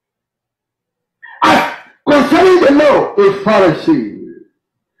 As concerning the law, a Pharisee.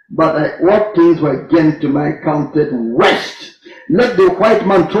 But what things were gained to my counted waste. Let the white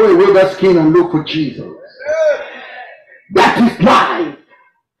man throw away that skin and look for Jesus. That is life.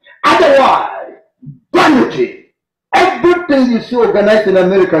 Otherwise, vanity. Everything you see organized in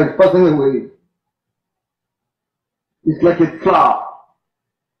America is passing away. It's like a flower.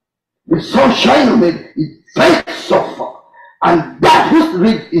 The sunshine on it is very soft. And that whose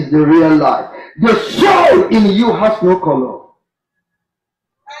rich is the real life. The soul in you has no color.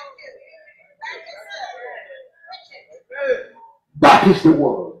 That is the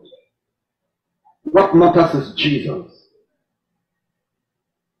word. What matters is Jesus.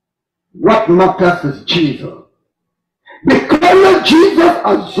 What matters is Jesus. The color Jesus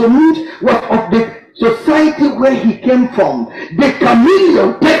assumed was of the society where he came from. The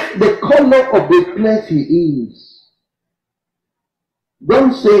chameleon takes the color of the place he is.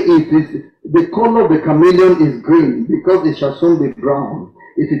 Don't say it is the color of the chameleon is green because it shall soon be brown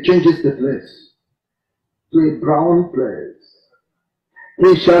if it changes the place to a brown place.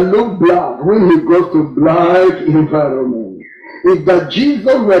 He shall look black when he goes to black environment. If that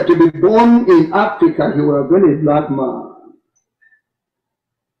Jesus were to be born in Africa, he would have been a black man.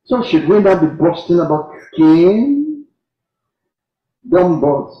 So should we not be boasting about skin? Don't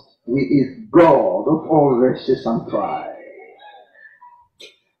boast. He is God of all races and tribes.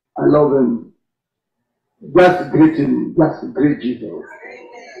 I love him. Just greet him. Just greet Jesus.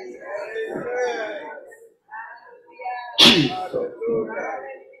 Jesus.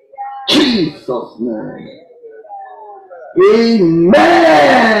 Jesus' name. Amen.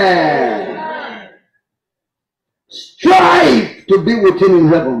 Strive to be with him in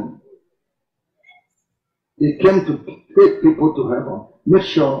heaven. He came to take people to heaven. Make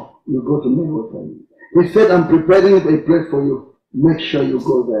sure you go to me with him. He said, I'm preparing a place for you. Make sure you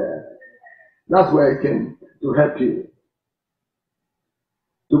go there. That's why I came, to help you.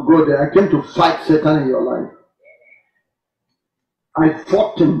 To go there. I came to fight Satan in your life. I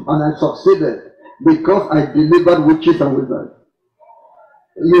fought him and I succeeded because I delivered witches and wizards.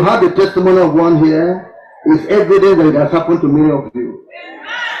 You have the testimony of one here. It's evidence that it has happened to many of you.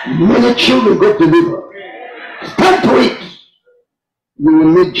 Many children got delivered. Stand to it. You will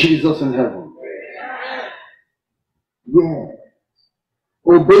meet Jesus in heaven. Yeah.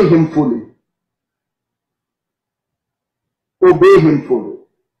 Obey him fully. Obey him fully.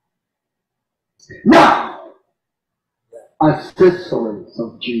 Now, accessories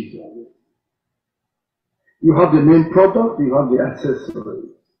of Jesus. You have the main product, you have the accessories.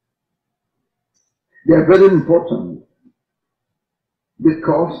 They are very important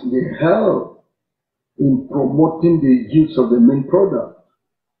because they help in promoting the use of the main product.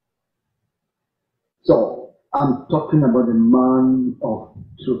 So, I'm talking about the man of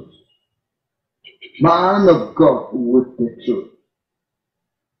truth. Man of God with the truth.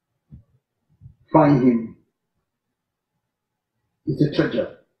 Find him. It's a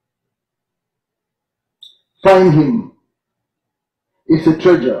treasure. Find him. It's a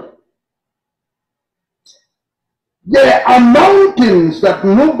treasure. There are mountains that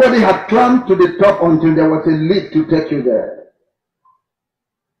nobody had climbed to the top until there was a lift to take you there.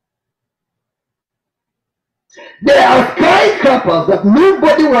 There are skyscrapers that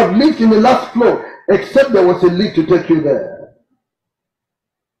nobody would have lived in the last floor except there was a lift to take you there.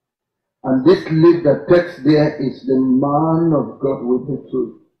 And this lift that takes there is the man of God with the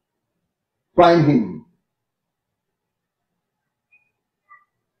truth. Find him.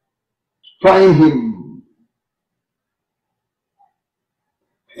 Find him.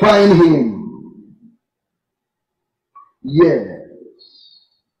 Find him. Yes.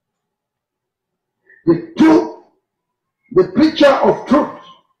 The truth, the preacher of truth,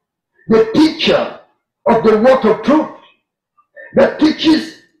 the teacher of the word of truth that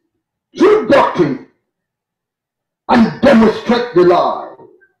teaches true doctrine and demonstrates the lie.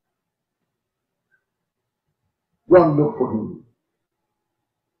 Go and look for him.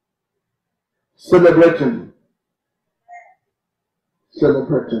 Celebrate him.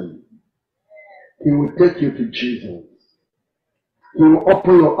 Celebrate him. He will take you to Jesus. He will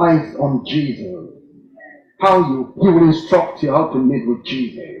open your eyes on Jesus. He will instruct you how to meet with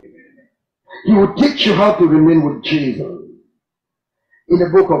Jesus. He will teach you how to remain with Jesus. In the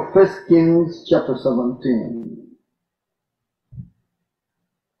book of 1 Kings chapter 17.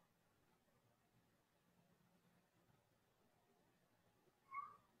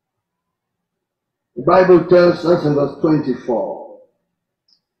 The Bible tells us in verse 24.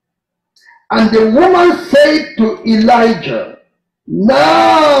 And the woman said to Elijah,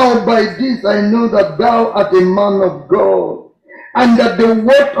 now by this I know that thou art a man of God, and that the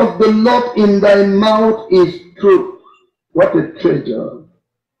word of the Lord in thy mouth is truth. What a treasure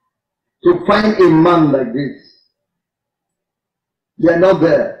to find a man like this. They are not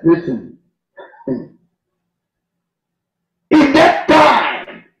there. Listen. In that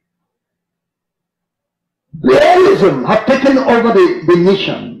time, Baalism had taken over the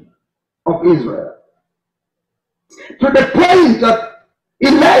nation of Israel. To the point that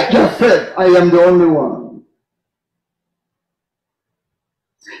Elijah said, I am the only one.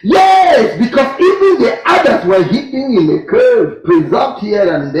 Yes, because even the others were hidden in the cave, preserved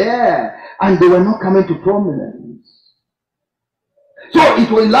here and there, and they were not coming to prominence. So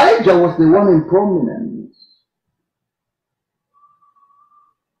Elijah was the one in prominence.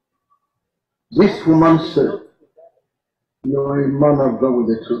 This woman said, you are a man of God with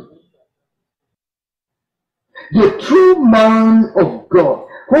the truth. The true man of God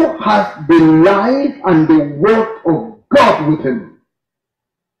who has the life and the word of God with him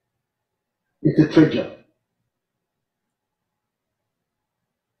is a treasure.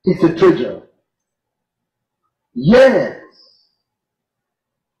 It's a treasure. Yes.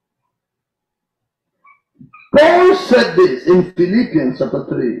 Paul said this in Philippians chapter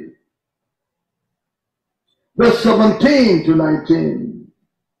 3, verse 17 to 19.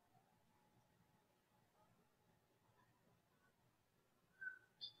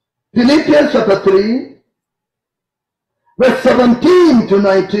 Philippians chapter 3, verse 17 to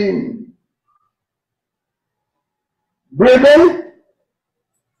 19. Brethren,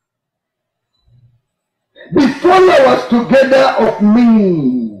 be followers together of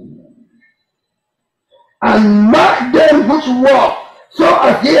me, and mark them which walk, so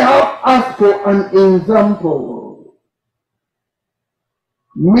as ye have us for an example.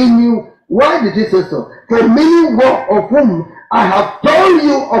 Meaning, Why did he say so? For many walk of whom I have told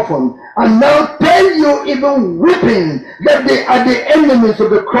you often, and now tell you even weeping, that they are the enemies of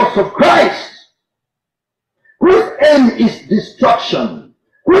the cross of Christ, whose aim is destruction,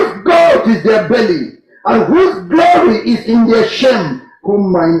 whose God is their belly, and whose glory is in their shame, who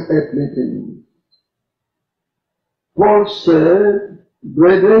mind earthly things. Paul said,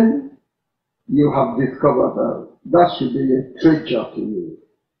 brethren, you have discovered that. That should be a treasure to you.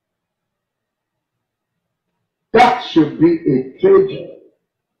 That should be a treasure.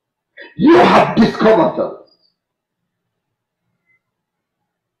 You have discovered us.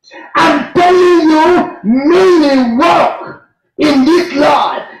 I'm telling you, many walk in this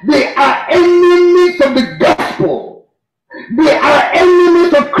life. They are enemies of the gospel. They are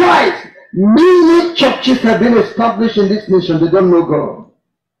enemies of Christ. Many churches have been established in this nation. They don't know God.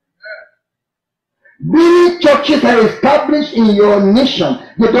 Many churches are established in your nation.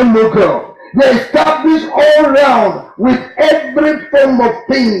 They don't know God. They established all around with every form of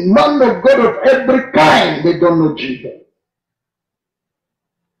thing, man of God of every kind. They don't know Jesus.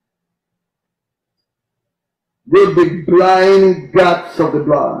 They be blind guides of the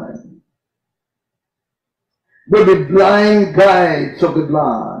blind. They be blind guides of the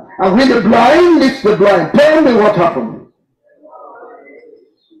blind. And when the blind leads the blind, tell me what happened.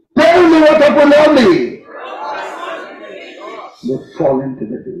 Tell me what happened only. They fall into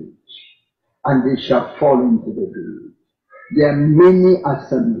the ditch. And they shall fall into the ditch. There are many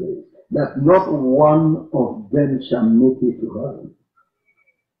assemblies that not one of them shall make it to heaven.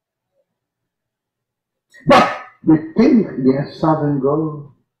 But they think they are serving God.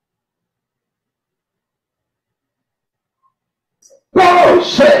 Paul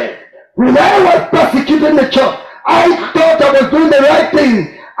said, when I was persecuting the church, I thought I was doing the right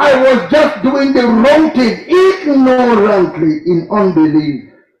thing. I was just doing the wrong thing, ignorantly, in unbelief.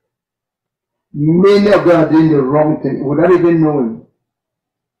 Many of them are doing the wrong thing without even knowing.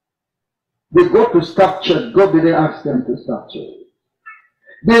 They go to start church. God didn't ask them to start church.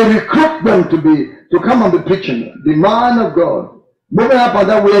 They recruit them to come and be preaching. The man of God, moving up and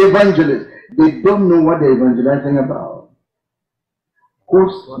that way, evangelists. They don't know what they're evangelizing about.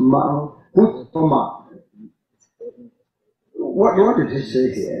 Whose mouth, whose stomach? What did he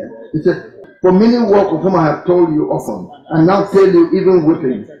say here? He said, for many walk of whom I have told you often, and now tell you even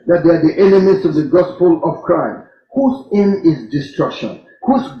weeping, that they are the enemies of the gospel of Christ, whose aim is destruction,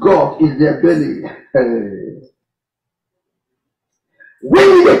 whose God is their belly.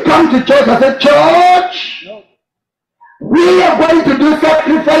 When they come to church, I said, church, we are going to do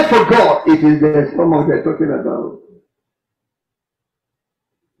sacrifice for God. It is the stomach they're talking about.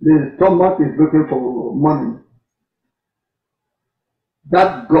 The stomach is looking for money.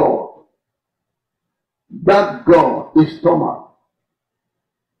 That God is stomach.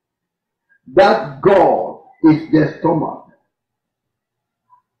 That God is their stomach.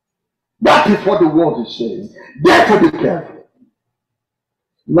 That is what the word is saying. Therefore be careful.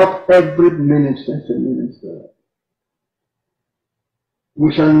 Not every minister is a minister.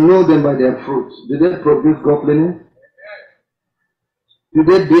 We shall know them by their fruits. Do they produce godliness? Do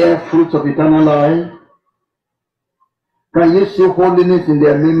they bear fruits of eternal life? Can you see holiness in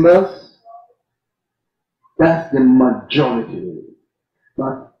their members? That's the majority.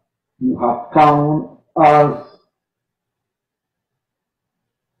 But you have found us.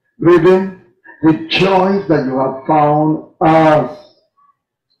 Brethren, rejoice that you have found us.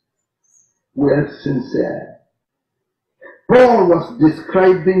 We are sincere. Paul was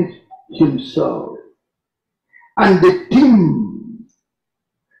describing himself and the team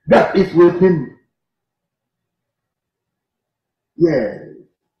that is with him. Yes.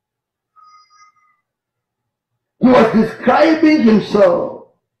 He was describing himself.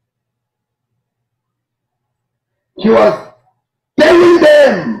 He was telling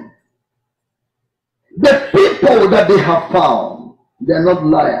them the people that they have found, they are not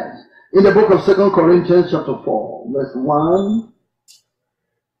liars. In the book of 2 Corinthians chapter 4, verse 1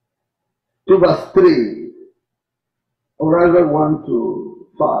 to verse 3, or rather 1 to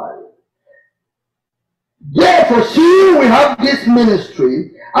 5. Therefore, seeing we have this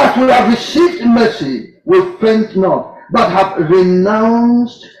ministry, as we have received mercy, we faint not, but have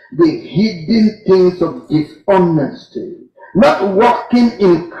renounced the hidden things of dishonesty, not walking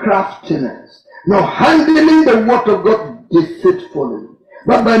in craftiness, nor handling the word of God deceitfully,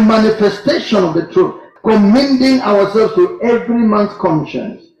 but by manifestation of the truth, commending ourselves to every man's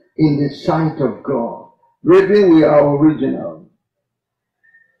conscience in the sight of God. Brethren, we are original.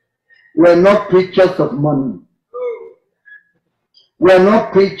 We are not preachers of money. We are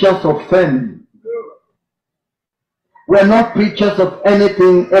not preachers of fame. We are not preachers of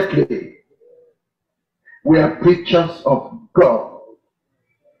anything earthly. We are preachers of God.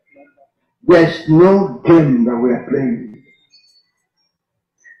 There's no game that we are playing.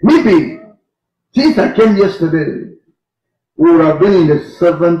 Maybe since I came yesterday, we would have been in the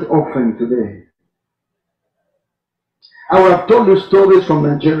seventh offering today. I would have told you stories from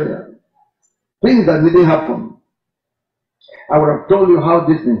Nigeria, things that didn't happen. I would have told you how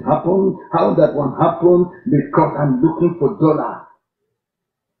this thing happened, how that one happened, because I'm looking for dollar.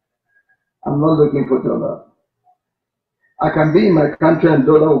 I'm not looking for dollar. I can be in my country and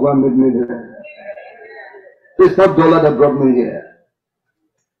dollar will meet me there. It's not dollar that brought me here.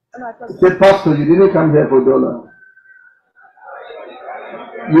 Say, Pastor, you didn't come here for dollar.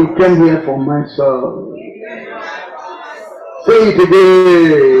 You came here for my soul. Say it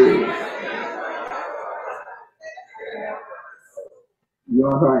again. You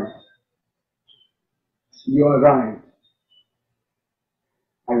are right. You are right.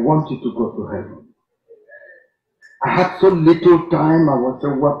 I want you to go to heaven. I had so little time, I was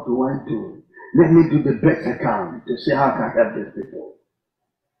saying, what do I do? Let me do the best I can to see how I can help these people.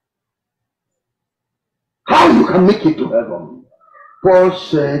 How you can make it to heaven? Paul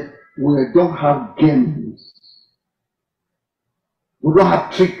said, we don't have games. We don't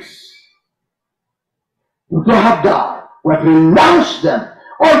have tricks. We don't have that. We have renounced them.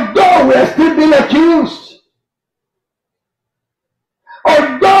 Although we are still being accused.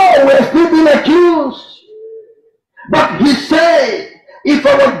 Although we are still being accused. But he said, if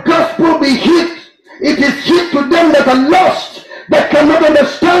our gospel be hid, it is hid to them that are lost, that cannot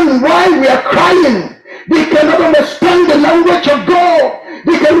understand why we are crying. They cannot understand the language of God.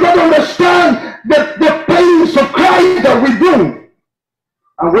 They cannot understand the pains of Christ that we do.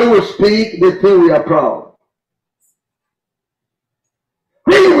 And when we speak, they think we are proud.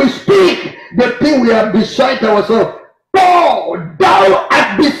 When we speak, they think we are beside ourselves. Paul, thou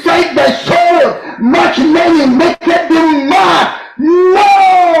art beside thy soul. Much learning maketh thee mad.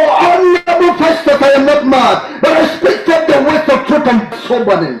 No, honorable Festus, I am not mad, but I speak of the words of truth and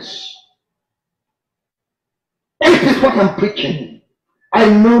soberness. This is what I'm preaching. I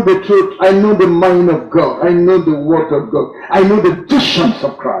know the truth. I know the mind of God. I know the word of God. I know the visions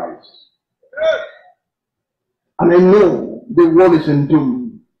of Christ. And I know the world is in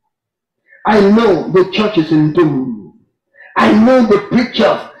doom. I know the church is in doom. I know the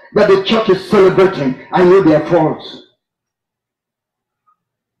preachers that the church is celebrating. I know their faults.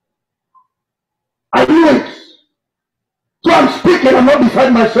 I know it. So I'm speaking. I'm not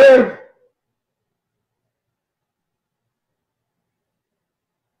beside myself.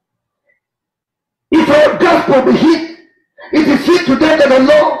 If our gospel be hid, it is hid to them that are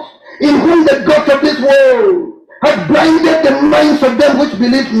lost, in whom the God of this world hath blinded the minds of them which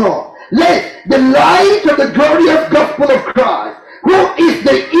believe not. Let the light of the glorious gospel of Christ, who is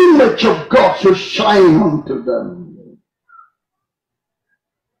the image of God, should shine unto them.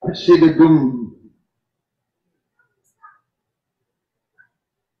 I see the doom.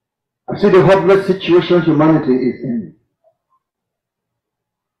 I see the hopeless situation humanity is in.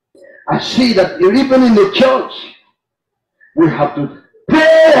 I see that even in the church, we have to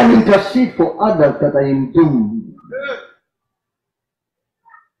pray and intercede for others that are in doom.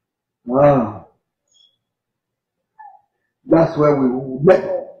 That's where we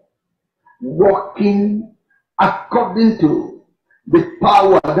were walking according to the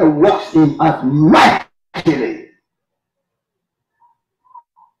power that works in us mightily.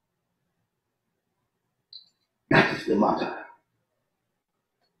 That is the matter.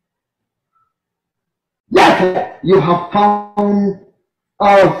 Therefore, you have found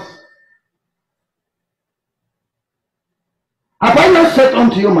us. Have I not said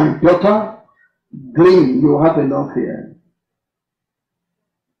unto you, my daughter, glean, you have enough here.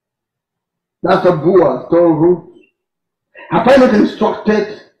 That's a Boaz told Ruth. Have I not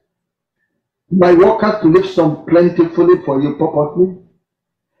instructed my workers to leave some plentifully for you purposely?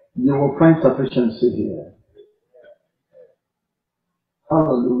 You will find sufficiency here.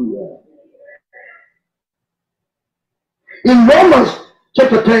 Hallelujah. In Romans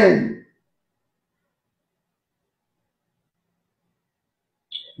chapter 10,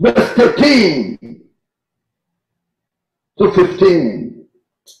 verse 13 to 15.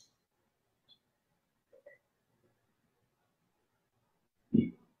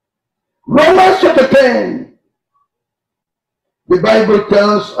 Romans chapter 10, the Bible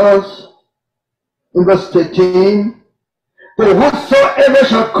tells us in verse 13, for whosoever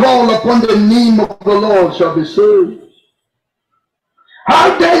shall call upon the name of the Lord shall be saved.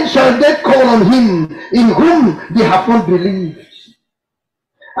 How then shall they call on him in whom they have not believed?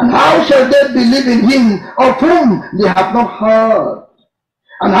 And how shall they believe in him of whom they have not heard?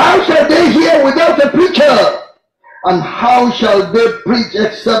 And how shall they hear without a preacher? And how shall they preach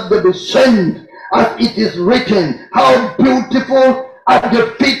except they be sent? As it is written, how beautiful are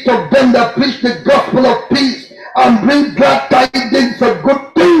the feet of them that preach the gospel of peace and bring glad tidings of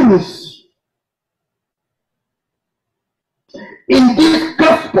good things. In this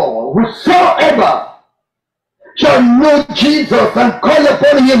gospel, whosoever shall know Jesus and call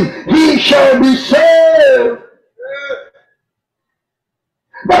upon him, he shall be saved.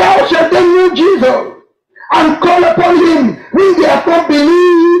 But how shall they know Jesus and call upon him whom they have not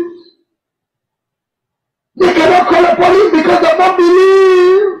believed? They cannot call upon him because they have not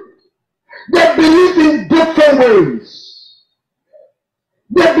believed. They believe in different ways.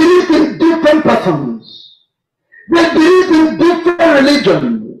 They believe in different persons. They believe in different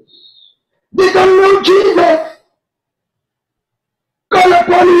religions. They don't know Jesus. Call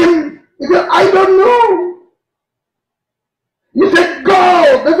upon him. He said, I don't know. You said,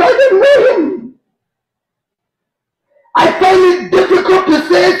 God. He said, I don't know him. I find it difficult to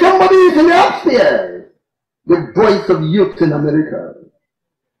say somebody is in the upstairs. The voice of youth in America.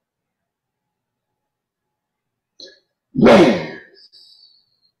 Yes.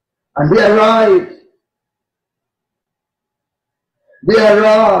 And they are right. They are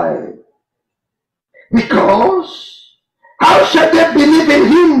right. Because how shall they believe in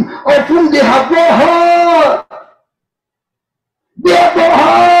him of whom they have no heart? They have no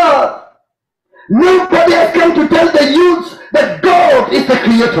heart. Nobody has come to tell the youths that God is the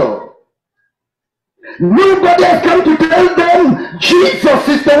creator. Nobody has come to tell them Jesus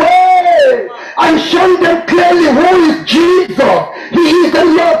is the way and show them clearly who is Jesus. He is the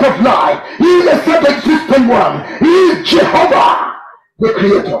Lord of life. He is the self-existent one. He is Jehovah, the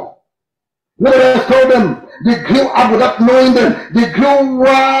creator. When I told them, they grew up without knowing them. They grew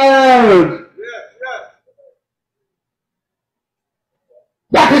wild.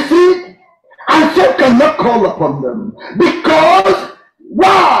 That is it. And so cannot call upon them. Because,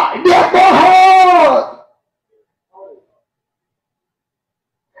 why? They are more hard.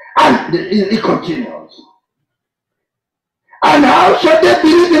 And it continues. And how shall they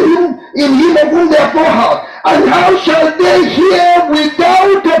believe in him of whom they have no heart? And how shall they hear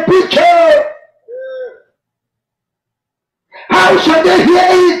without a preacher? How shall they hear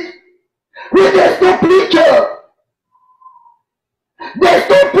it when there's no preacher? There's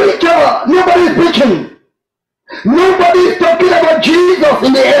no preacher. Nobody is preaching. Nobody is talking about Jesus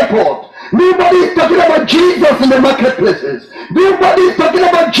in the airport. Nobody is talking about Jesus in the marketplaces. Nobody is talking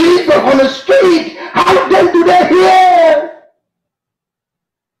about Jesus on the street. How then do they hear?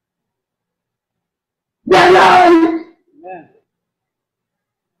 They're alive.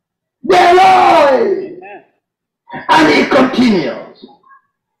 They're alive. And it continues.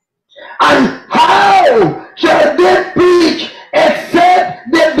 And how shall they preach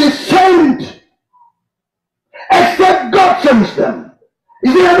except they be sent? Except God sends them.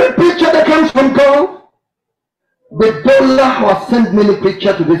 Is there any preacher that comes from God? The dollar has sent many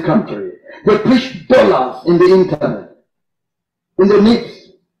preachers to this country. They preach dollars in the internet, in the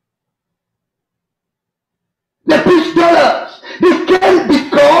news. They preach dollars. They came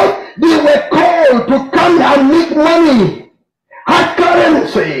because they were called to come and make money, had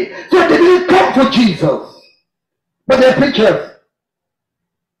currency. So they didn't come for Jesus. But they're preachers.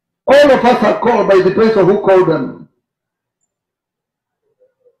 All of us are called by the person who called them.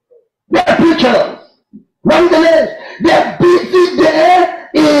 They're preachers. Nonetheless, they're busy there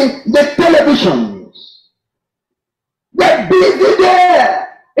in the televisions. They're busy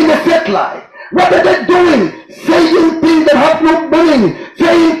there in the satellite. What are they doing? Saying things that have no meaning,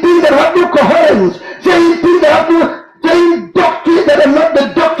 saying things that have no coherence, saying things that have no, saying doctrines that are not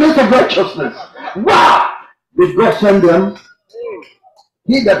the doctrines of righteousness. Wow! Did God send them?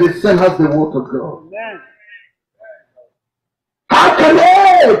 He that is sent has the word of God. How can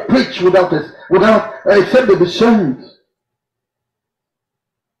they preach without except they be sent?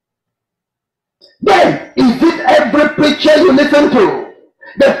 Then, is it every preacher you listen to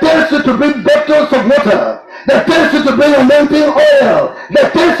that tells you to bring bottles of water, that tells you to bring anointing oil,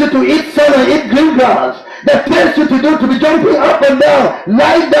 that tells you to eat sun and eat green grass, that tells you to be jumping up and down,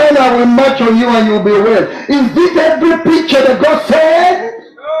 lie down, I will march on you and you will be well? Is this every preacher that God said?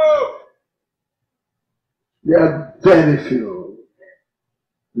 No. There are very few.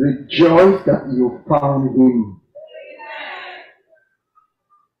 Rejoice that you found him.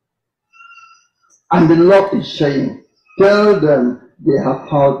 And the Lord is saying, tell them they have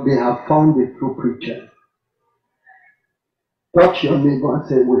found a true preacher. Touch your neighbor and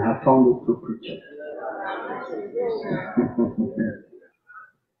say, we have found a true preacher.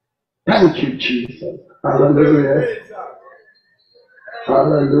 Thank you, Jesus. Hallelujah.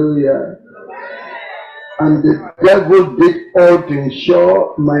 Hallelujah. And the devil did all to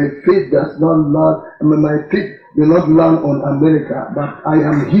ensure my feet does not land, my feet do not land on America, but I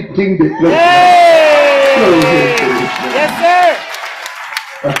am hitting the place. Hey! Yes,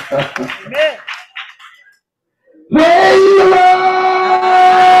 sir. Amen. Praise the Lord!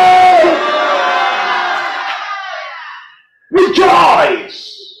 Rejoice!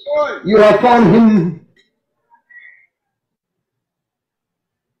 You have found him.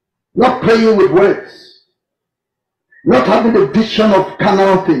 Not playing with words, not having the vision of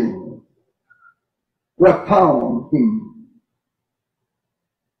carnal things. We have found him.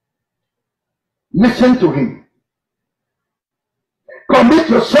 Listen to him. Commit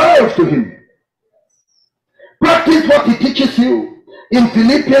yourself to him. Practice what he teaches you in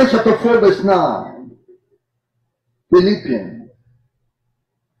Philippians chapter 4 verse 9. Philippians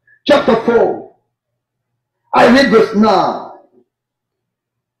chapter 4. I read verse 9.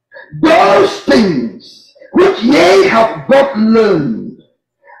 Those things which ye have both learned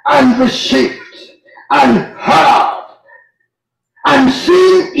and received and heard and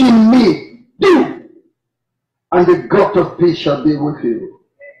seen in me, do, and the God of peace shall be with you.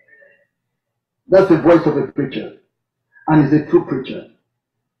 That's the voice of a preacher, and he's a true preacher.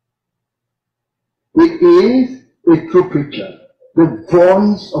 He is a true preacher, the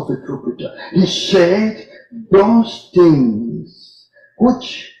voice of a true preacher. He said, those things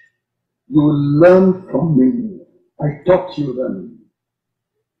which you learn from me, I taught you them.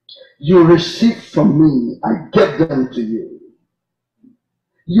 You received from me, I gave them to you.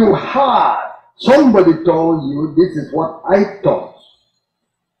 You heard, somebody told you, this is what I taught.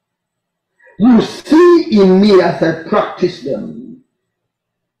 You see in me as I practice them.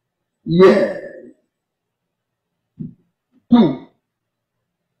 Yes. Do.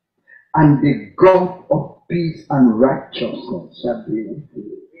 And the God of peace and righteousness shall be with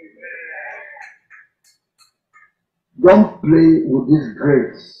you. Don't play with this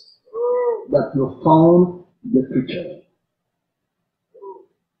grace that you found the preacher.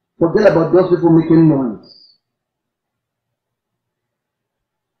 Forget about those people making noise.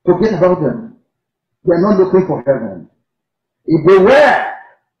 Forget about them. They are not looking for heaven. If they were,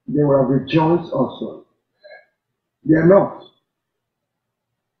 they will rejoice also. They are not.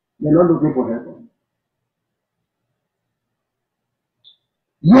 They are not looking for heaven.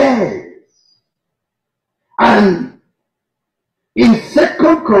 Yes. And in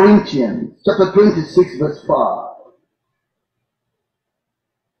 2 Corinthians chapter 26 verse 5.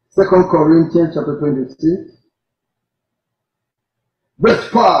 2 Corinthians chapter 26 verse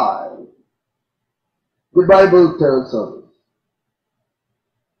 5. The Bible tells us.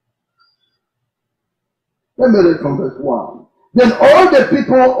 Let me read from verse 1. Then all the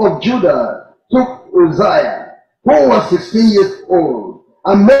people of Judah took Uzziah, who was 16 years old,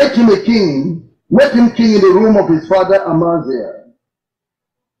 and made him king in the room of his father Amaziah.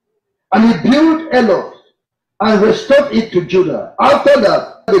 And he built Eloth and restored it to Judah. After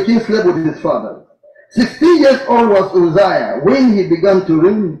that, the king slept with his father. 16 years old was Uzziah when he began to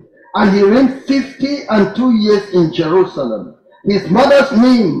reign, and he reigned 52 years in Jerusalem. His mother's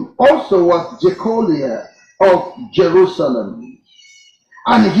name also was Jecoliah of Jerusalem.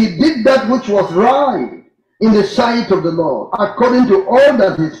 And he did that which was right in the sight of the Lord, according to all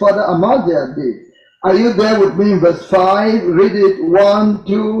that his father Amaziah did. Are you there with me in verse 5? Read it. 1,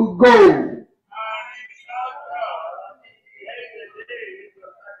 2, go.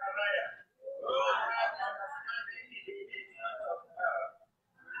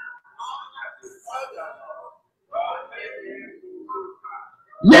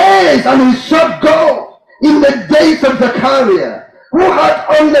 Yes, and he sought God in the days of Zechariah, who had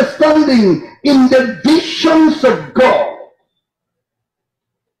understanding in the visions of God.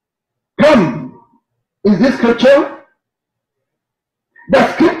 Come, is this scripture?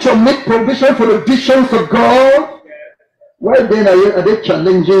 The scripture make provision for the visions of God. Why then are they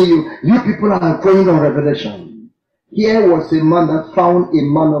challenging you? You people are going on revelation. Here was a man that found a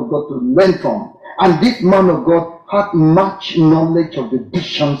man of God to learn from. And this man of God had much knowledge of the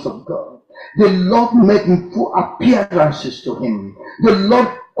visions of God. The Lord made full appearances to him. The Lord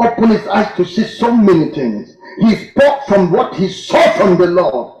opened his eyes to see so many things. He spoke from what he saw from the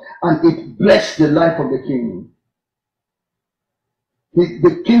Lord, and it blessed the life of the king.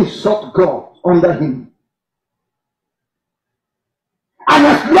 The king sought God under him. And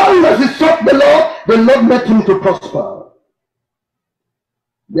as long as he sought the Lord made him to prosper.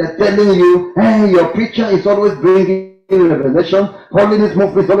 They're telling you, hey, your preacher is always bringing revelation. Holiness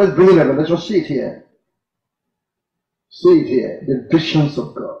movement is always bringing revelation. See it here. See it here. The visions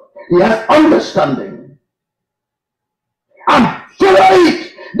of God. He has understanding. And Follow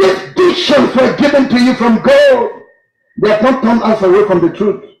it. These visions were given to you from God. They have not turned us away from the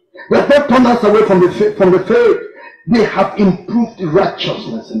truth. They have not turned us away from the faith. They have improved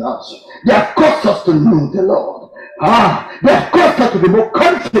righteousness in us. They have caused us to know the Lord. They have caused us to be more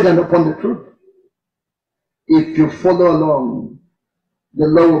confident upon the truth. If you follow along, the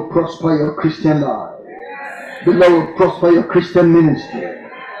Lord will prosper your Christian life. The Lord will prosper your Christian ministry.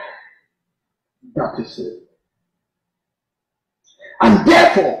 That is it. And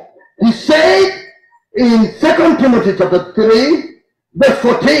therefore, he said in 2 Timothy chapter 3, verse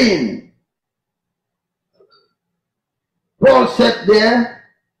 14, Paul said there,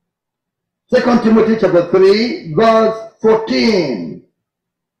 2 Timothy chapter 3, verse 14,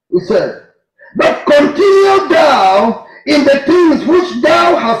 he said, but continue thou in the things which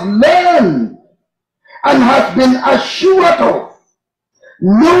thou hast learned and hast been assured of,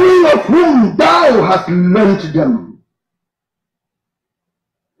 knowing of whom thou hast learnt them.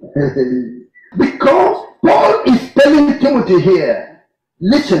 Because Paul is telling Timothy here,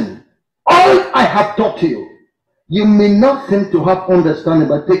 listen, all I have taught you, you may not seem to have understanding,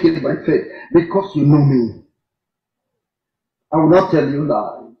 but take it by faith, because you know me. I will not tell you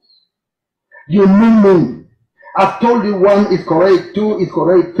lies. You know me. I've told you 1 is correct, 2 is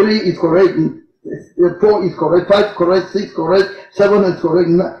correct, 3 is correct, 4 is correct, 5 is correct, 6 is correct, 7 is correct,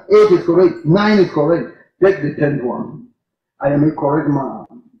 8 is correct, 9 is correct. Take the 10th one. I am a correct man.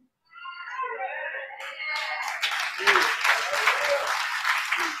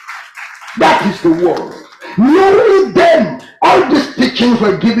 That is the word. Knowing them, all these teachings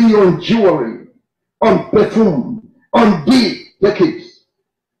were giving you on jewelry, on perfume, on deed. Take it.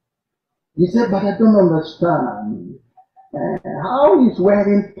 He said, but I don't understand. How is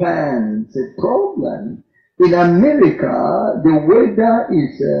wearing pants a problem? In America, the weather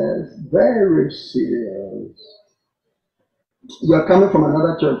is very serious. You are coming from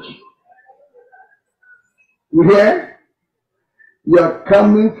another church. You hear? You are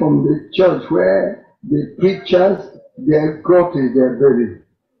coming from the church where the preachers, their growth is their belly.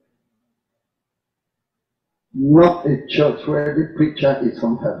 Not a church where the preacher is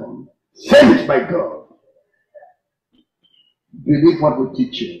from heaven. Sent by God. Believe what we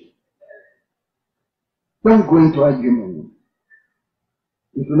teach you. Don't go into argument.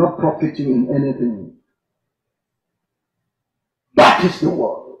 It will not profit you in anything. That is the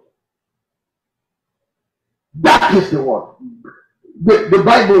word. That is the word. The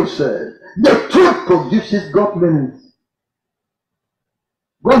Bible says the truth produces godliness.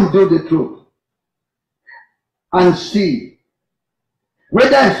 Go and do the truth and see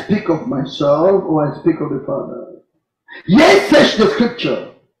whether I speak of myself or I speak of the Father. Yea, search the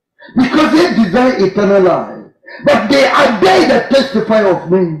scripture, because they desire eternal life, but they are they that testify of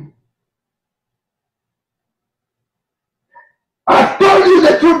me. I've told you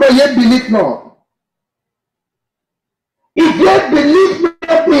the truth, but yet believe not. If yet believe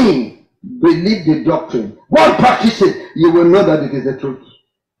not me, believe the doctrine. Go and practice it, you will know that it is the truth.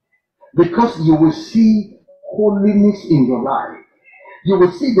 Because you will see holiness in your life. You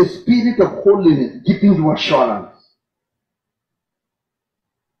will see the spirit of holiness giving you assurance.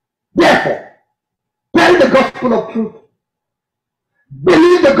 Therefore, tell the gospel of truth.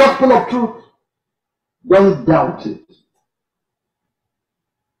 Believe the gospel of truth. Don't doubt it.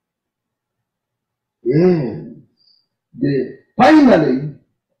 Yes. Finally,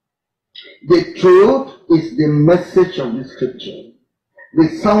 the truth is the message of the scripture. The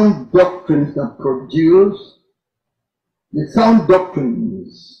sound doctrines that produce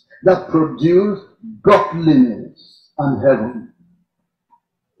godliness and heaven.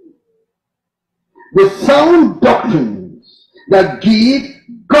 The sound doctrines that give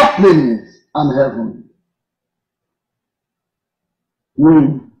godliness and heaven.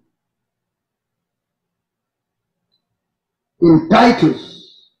 In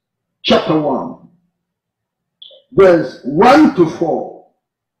Titus chapter 1, verse 1 to 4,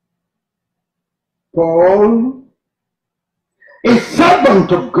 Paul, a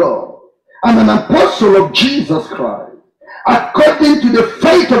servant of God and an apostle of Jesus Christ, according to the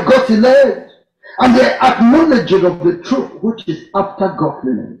faith of God's elect and the acknowledging of the truth which is after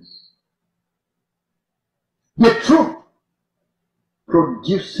godliness. The truth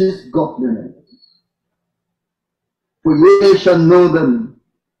produces godliness. For ye shall know them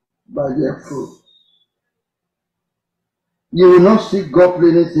by their fruits. You will not see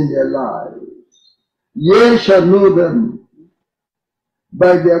godliness in their lives. Ye shall know them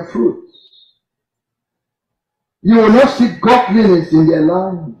by their fruits. You will not see godliness in their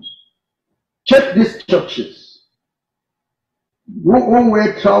lives. Check these churches. Who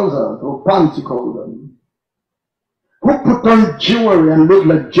wear trousers or pants, you call them. who put on jewelry and look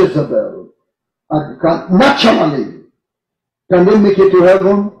like Jezebel, and naturally, can they make it to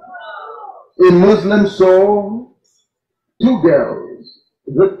heaven? A Muslim saw two girls,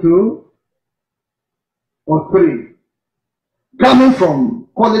 is it two or three, coming from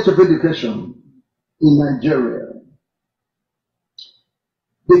College of Education in Nigeria.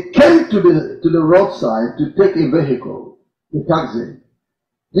 They came to the roadside to take a vehicle, the taxi.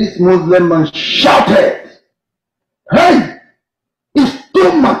 This Muslim man shouted, "Hey, it's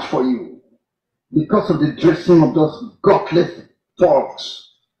too much for you," because of the dressing of those godless folks.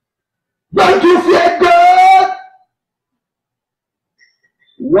 Don't you fear God?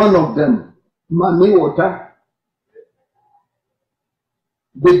 One of them, Mami Water,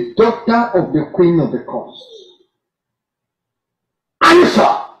 the daughter of the Queen of the Coast,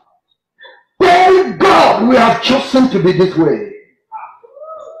 answer, tell God we have chosen to be this way.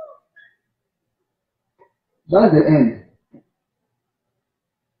 That's the end.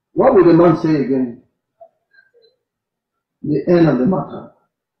 What will the man say again? The end of the matter.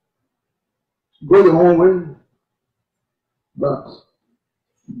 Go your own way, but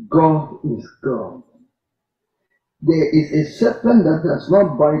God is God. There is a serpent that does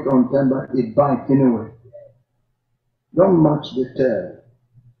not bite on time, but it bites anyway. Don't match the tail.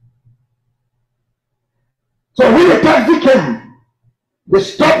 So when the taxi came, they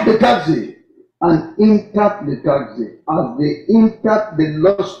stopped the taxi and entered the taxi. As they entered, they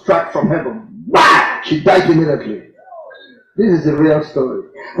lost track from heaven. Bah! She died immediately. This is a real story.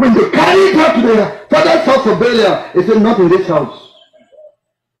 When they carried her to the father's house of Belial, he said, "Not in this house."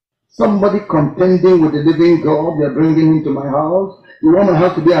 Somebody contending with the living God, they're bringing him to my house. You want my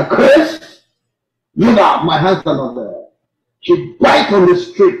house to be accursed? You know, my hands are not there. She died on the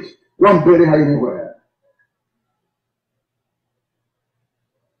street. Don't bury her anywhere.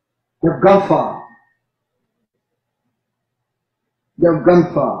 They've gone far. They've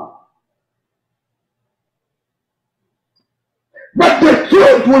gone far. But the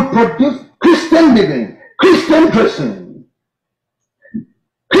truth will produce Christian living, Christian dressing,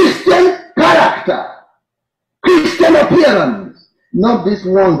 Christian character, Christian appearance. Not these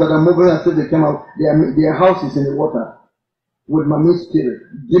ones that are moving and say they came out, their house is in the water with Mami spirit,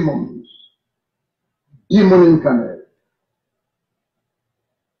 demons, demon incarnate.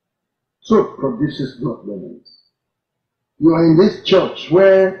 Truth produces godliness. You are in this church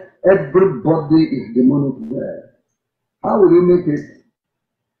where everybody is demonic there. How will you make it?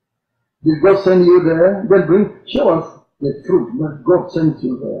 Did God send you there? Then show us the truth that God sent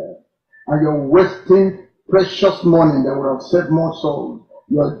you there. And you're wasting precious money that would have saved more souls.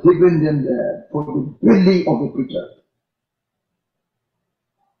 You are giving them there for the belly of the preacher.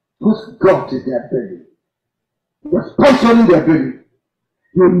 Whose God is their belly? You're sponsoring their belly.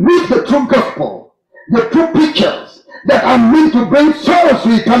 You need the true gospel, the true preachers that are meant to bring souls to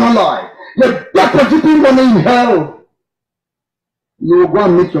eternal life. You're depositing money in hell. You will go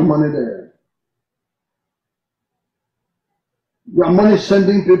and make your money there. Your money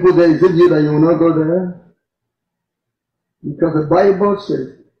sending people there. Is it you that you will not go there? Because the Bible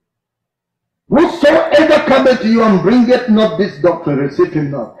says, "Whosoever cometh to you and bringeth not this doctrine, receive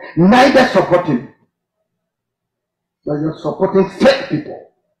him not, neither support him." So you're supporting fake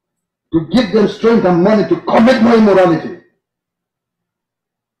people to give them strength and money to commit more immorality,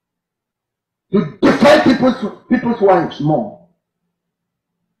 to defile people's wives more.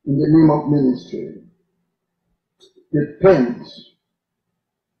 In the name of ministry. Repent.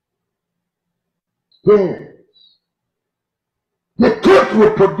 Yes. The truth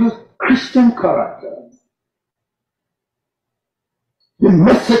will produce Christian character. The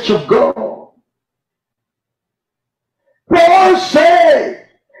message of God. Paul said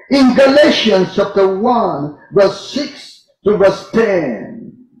in Galatians chapter 1, verse 6 to verse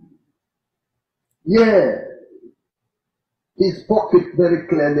 10. Yes. He spoke it very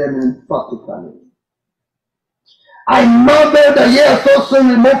clearly and emphatically. "I marvel that ye are so soon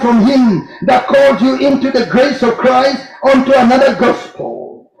removed from him that called you into the grace of Christ unto another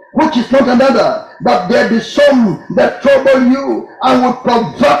gospel, which is not another, but there be some that trouble you and will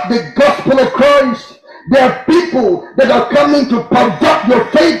pervert the gospel of Christ." There are people that are coming to pervert your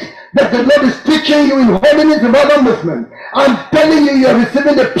faith that the Lord is teaching you in Holiness Revival Movement. I'm telling you, you are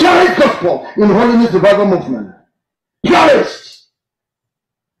receiving the purest gospel in Holiness Revival Movement. Purest.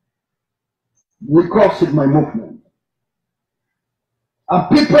 We call it my movement. And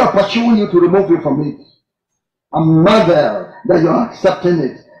people are pursuing you to remove you from it. And marvel that you are accepting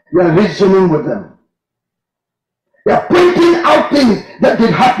it. You are reasoning with them. They are pointing out things that they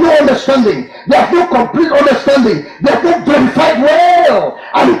have no understanding. They have no complete understanding. They have not verified well.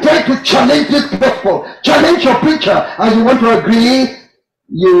 And try to challenge this gospel. Challenge your preacher. And you want to agree,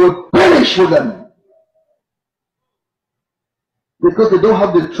 you will perish with them. Because they don't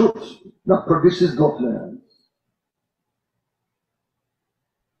have the truth that produces godliness.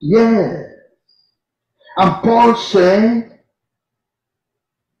 Yeah. And Paul said,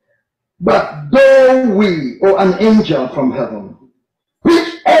 but though we, or an angel from heaven,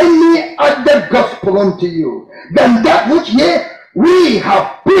 preach any other gospel unto you than that which we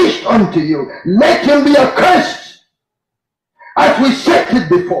have preached unto you, let him be accursed, as we said it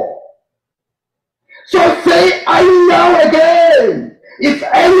before. So say I now again, if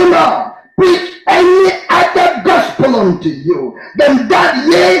any man preach any other gospel unto you than that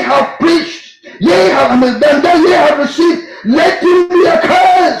ye have preached, than that ye have received, let him be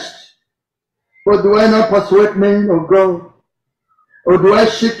accursed. For do I not persuade men of God? Or do I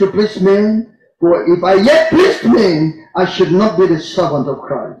seek to please men? For if I yet pleased men, I should not be the servant of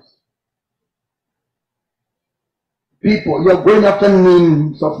Christ. People, you're going after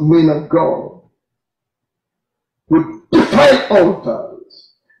names of men of God who defile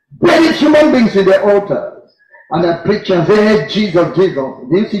altars, buried human beings in their altars, and I preach and say, hey, Jesus, Jesus. Do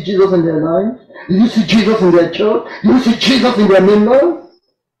you see Jesus in their lives? Do you see Jesus in their church? Do you see Jesus in their members?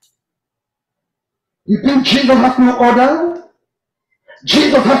 You think Jesus has no order?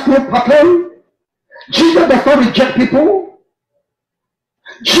 Jesus has no pattern? Jesus does not reject people?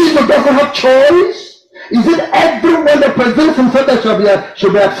 Jesus doesn't have choice? Is it everyone that presents himself that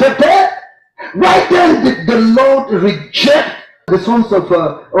should be accepted? Why then did the Lord reject the sons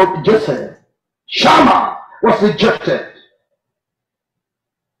of Jesse? Shammah was rejected.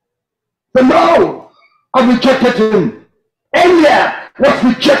 The Lord rejected him. Eliab was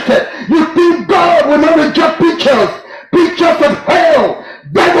rejected. You think God will not reject preachers of hell?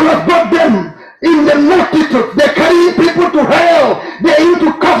 Devil has brought them in the multitude. They're carrying people to hell. They're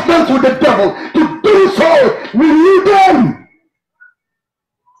into covenants with the devil. To do so, we need them.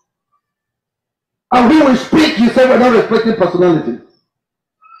 And when we speak, you say we're not respecting personalities.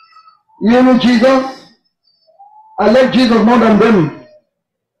 You know Jesus? I love Jesus more than them.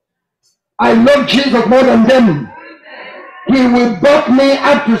 I love Jesus more than them. He will back me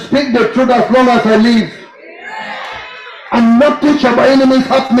up to speak the truth as long as I live. And nothing shall by enemies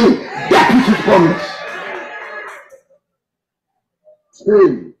hurt me. That is his promise.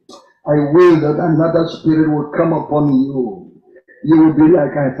 Hey, I will that another spirit will come upon you. You will be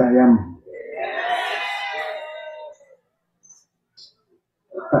like as I am.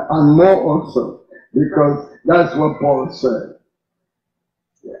 And more also, because that's what Paul said.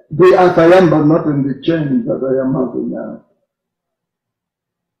 Be as I am, but not in the chains that I am having now.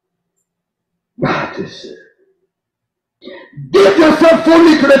 That is it. Give yourself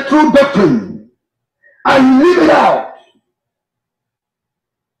fully to the true doctrine and live it out.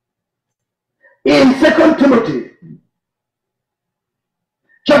 In 2 Timothy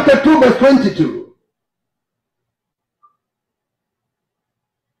chapter 2 verse 22.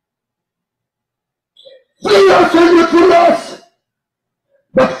 Flee also youthfulness,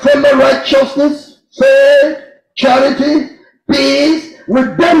 but follow righteousness, faith, charity, peace,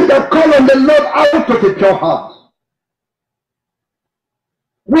 with them that call on the Lord out of a pure heart.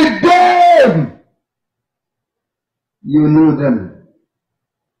 With them, you know them.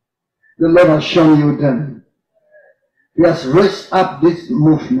 The Lord has shown you them. He has raised up this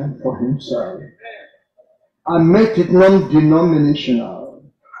movement for himself and made it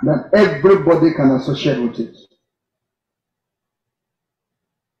non-denominational, that everybody can associate with it.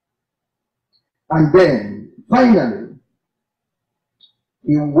 And then, finally,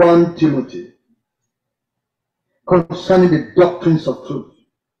 he warned Timothy concerning the doctrines of truth.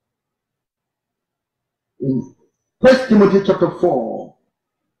 In 1 Timothy chapter 4,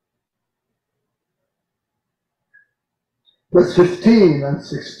 verse 15 and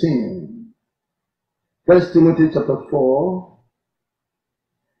 16. 1 Timothy chapter 4,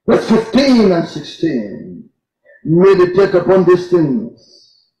 verse 15 and 16. Meditate upon these things.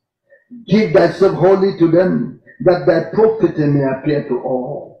 Give thyself wholly to them, that thy profit may appear to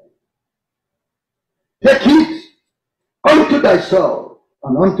all. Take heed unto thyself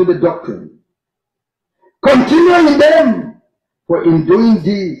and unto the doctrine. Continue in them, for in doing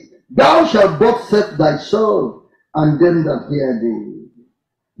this thou shalt both save thyself and them that hear thee.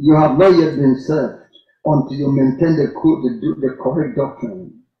 You have not yet been saved until you maintain the correct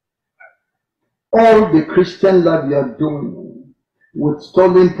doctrine. All the Christian life you are doing with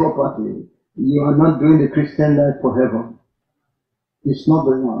stolen property, you are not doing the Christian life for heaven. It's not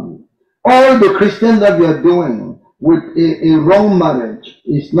the one. All the Christian life you are doing with a wrong marriage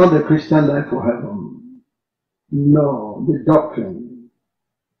is not the Christian life for heaven. No, the doctrine,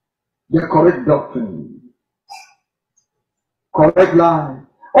 the correct doctrine, correct lie.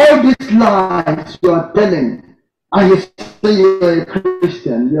 All these lies you are telling, and you say you're a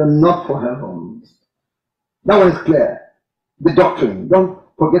Christian, you're not for heaven. That one is clear. The doctrine, don't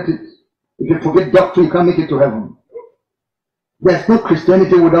forget it. If you forget doctrine, you can't make it to heaven. There's no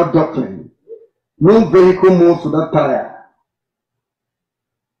Christianity without doctrine. No vehicle moves without tire.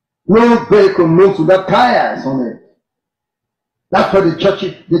 No vehicle moves without tires on it. That's why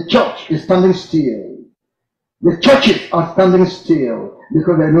the church is standing still. The churches are standing still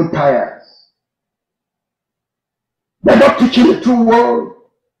because there are no tires. They're not teaching the true word.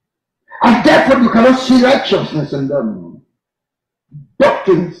 And therefore you cannot see righteousness in them.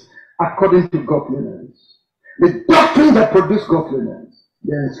 Doctrines according to godliness. The doctrines that produce godliness,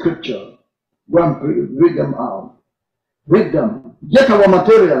 they're in scripture. Go and read them out. Read them. Get our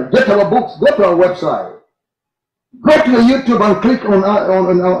material. Get our books. Go to our website. Go to YouTube and click on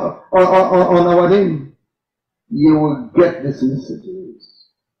our name. You will get these messages.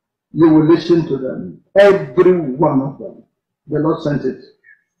 You will listen to them. Every one of them. The Lord sent it.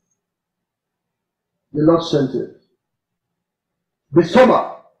 The Lord sent it. Be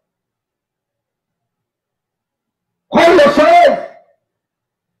sober. Call yourself.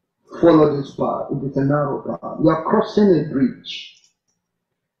 Follow this path. It is a narrow path. You are crossing a bridge.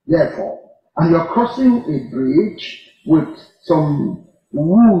 Therefore, and you are crossing a bridge with some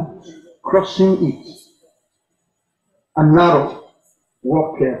wood crossing it. And narrow.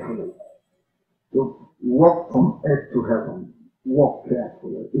 Walk carefully. You walk from earth to heaven. Walk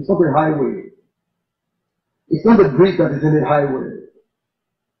carefully. It's not a highway. It's not a bridge that is in a highway.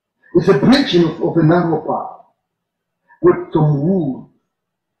 It's a bridge of a narrow path with some wood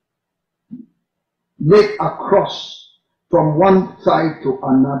laid across from one side to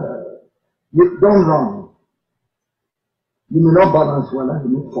another. You don't run. You may not balance well and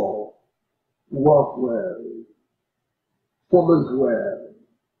you may fall. Walk well. Follow it well.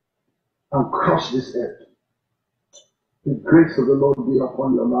 And cross this earth. The grace of the Lord be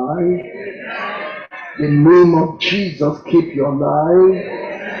upon your life. The name of Jesus keep your life.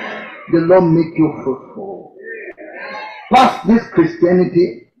 The Lord make you fruitful. Pass this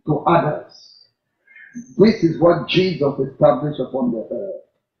Christianity to others. This is what Jesus established upon the earth.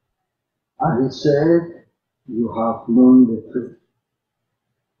 And he said, you have known the truth.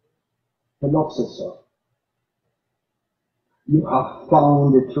 The Lord says so. You have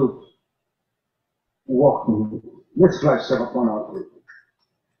found the truth. Walk in it. Let's rise up upon our feet.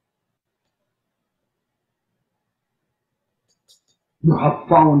 You have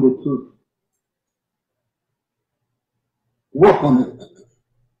found the truth. Walk on it.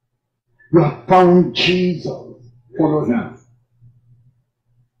 You have found Jesus. Follow him.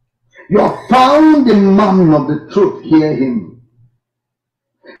 You have found the man of the truth. Hear him.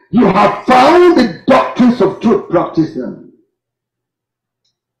 You have found the doctrines of truth. Practice them.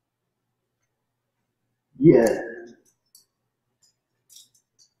 Yes.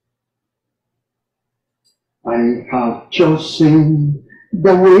 I have chosen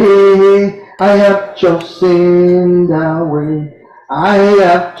the way. I have chosen the way. I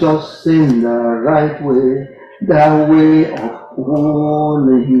have chosen the right way. The way of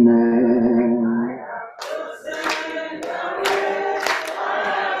holiness.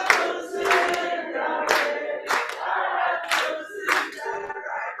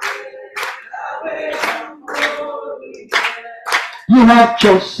 You have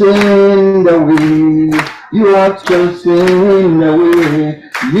chosen the way. You have chosen the way.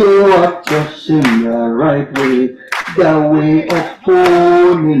 You have chosen the right way. The way of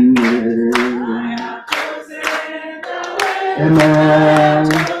holiness. Amen.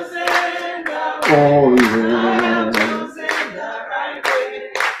 Oh yeah.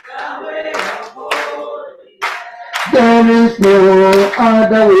 There is no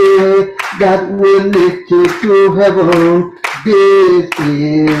other way that will lead you to heaven. This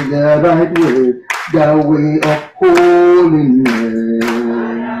is the right way, the way of holiness.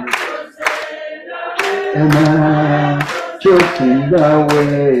 And I'm choosing the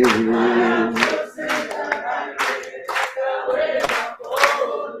way.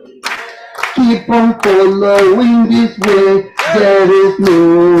 Keep on following this way. There is no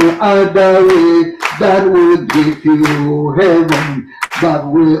other way that will give you heaven, that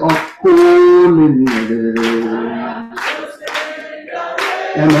way of holiness.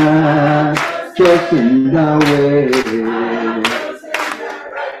 And I'm choosing the way.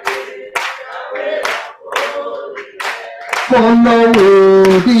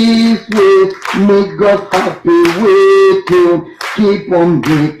 Following this way, make God happy with Keep on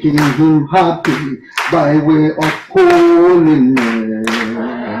making him happy by way of holiness.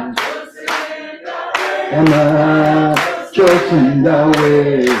 Am I chosen that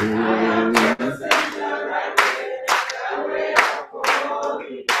way?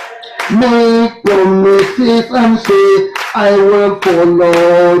 Make promises and say, I will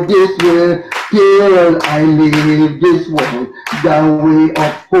follow this way till I leave this world, the way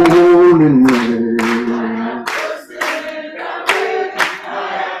of holiness.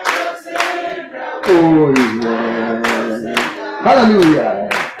 Oh yeah. Hallelujah.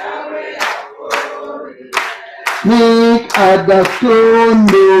 Make others to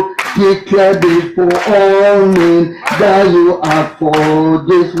know, declare before all men that you are for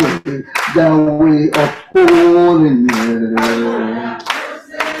this way, the way of holiness.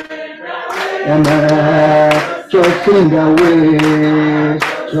 And I trust in the way,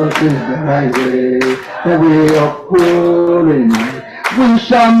 trust in the right way, the way of holiness. We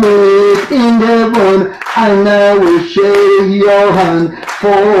shall meet in heaven, and I will shake your hand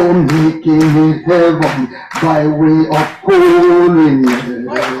for making it heaven by way of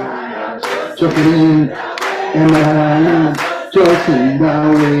holiness. Just in, and I just in the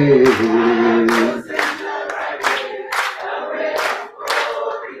way.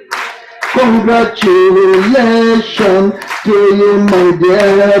 Congratulations to you, my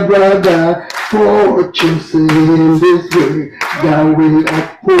dear brother, for choosing this way, the way of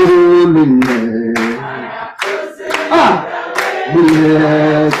holiness.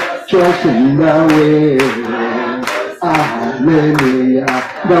 Yes, choosing the way, hallelujah,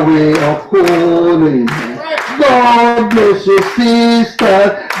 the way of holiness. God bless you, sister,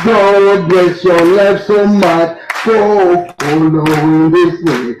 God bless your life so much for following this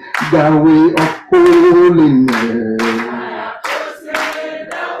way, the way of holiness.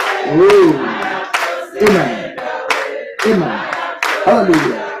 Oh, amen, amen,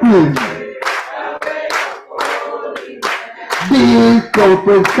 hallelujah. This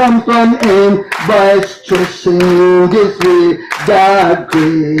conference comes on end by stressing this way, the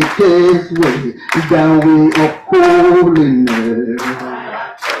greatest way, the way of holiness.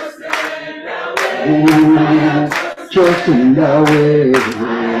 Oh, trust in the way.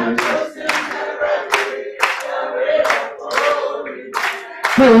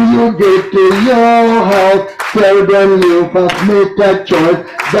 When you get to your house, tell them you have made a choice.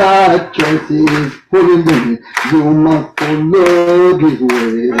 That choice is holiness. You must follow this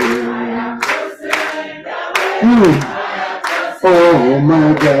way. Oh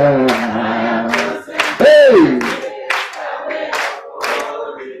my God. Hey!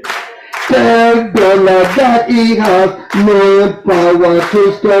 Tell God that He has no power to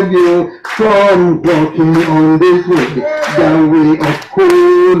stop you from walking on this way, the way of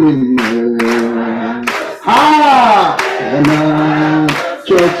holiness. And I'm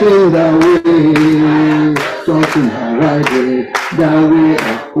choosing the way, choosing the right way, the way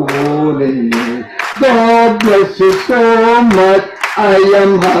of holiness. God bless you so much. I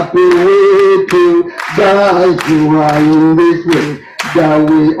am happy with you that you are in this way, the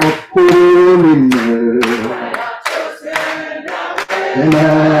way of holiness. And I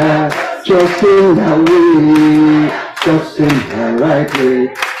trust in the way, trust in the right way,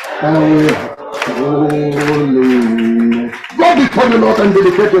 the way of holiness. Go before the Lord and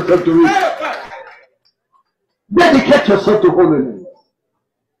dedicate yourself to it. Dedicate yourself to holiness.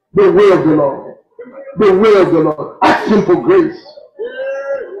 The way of the Lord. The way of the Lord. Ask Him for grace.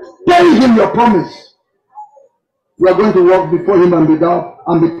 Tell Him your promise. You are going to walk before Him and be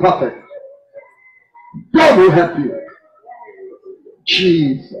perfect. God will help you.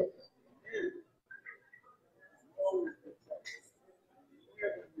 Jesus.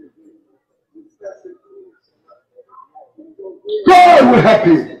 God will help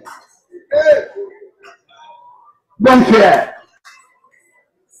you. Don't fear.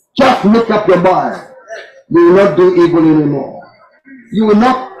 Just make up your mind. You will not do evil anymore. You will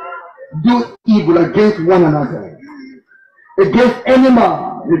not do evil against one another, against any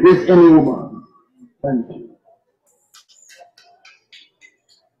man, against any woman. Thank you.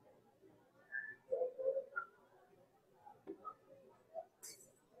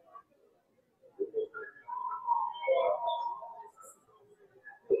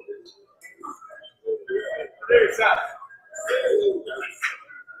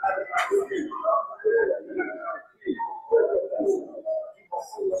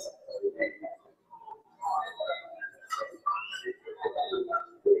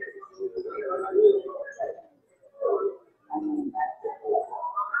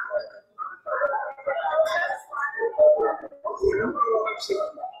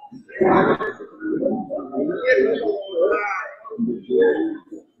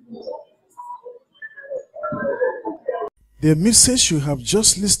 The message you have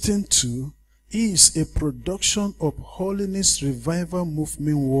just listened to is a production of Holiness Revival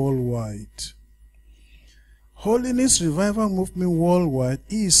Movement Worldwide. Holiness Revival Movement Worldwide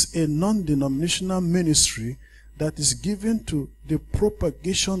is a non-denominational ministry that is given to the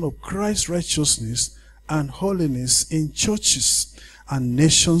propagation of Christ's righteousness and holiness in churches and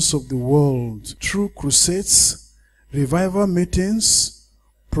nations of the world through crusades, revival meetings,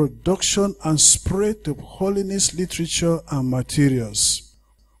 production and spread of holiness literature and materials.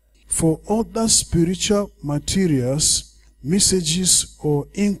 For other spiritual materials, messages or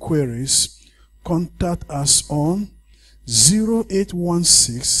inquiries, contact us on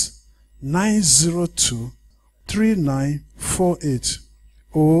 0816 902 3948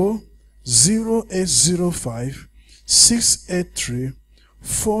 or 0805 683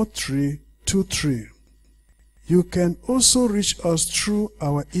 4323. You can also reach us through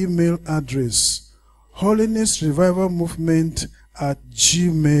our email address,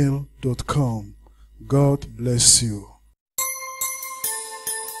 holinessrevivalmovement@gmail.com. God bless you.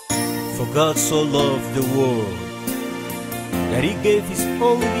 For God so loved the world that he gave his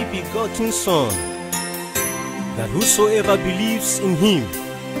only begotten Son, that whosoever believes in him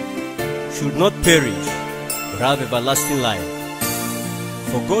should not perish, but have everlasting life.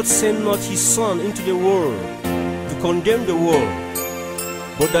 For God sent not his Son into the world to condemn the world,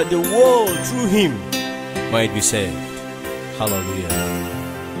 but that the world through him might be saved. Hallelujah.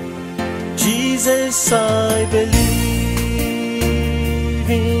 Jesus, I believe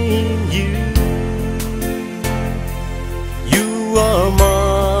in you. You are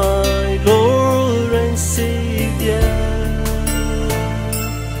my Lord and Savior.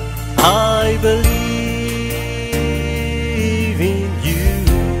 I believe in you.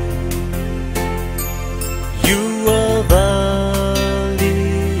 You are the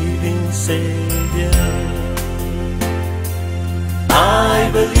living Savior. I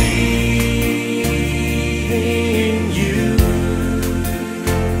believe in you.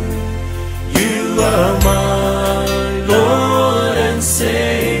 You are my Lord and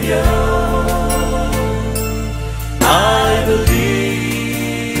Savior. I believe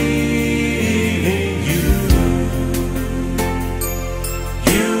in you.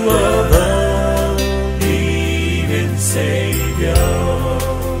 You are the living Savior.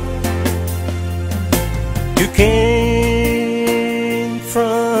 You came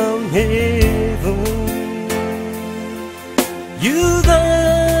from heaven. You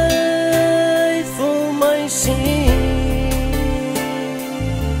died for my sins.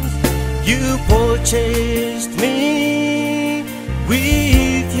 You purchased me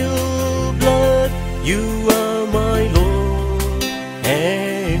with your blood. You are my Lord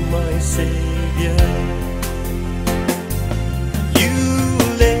and my Savior. You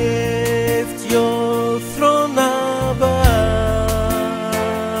left your throne above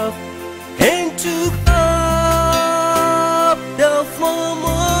and took up the form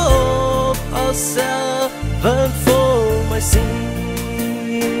of a servant for my sins.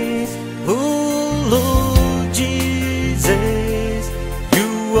 Oh Lord Jesus,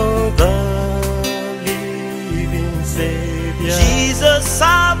 you are the living Savior. Jesus,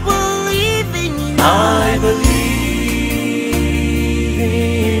 I believe in you. I believe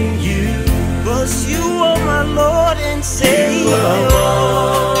in you. 'Cause you are my Lord and Savior. You are my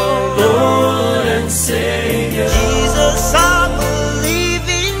Lord and Savior. Jesus, I believe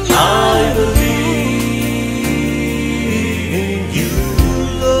in you. I believe in you,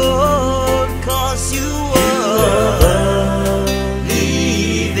 Lord, 'cause you are the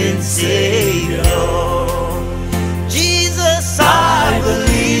living Savior. Jesus, I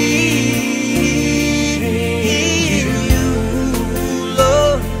believe in you,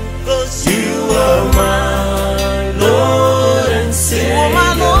 Lord, 'cause you are my Lord and Savior. You are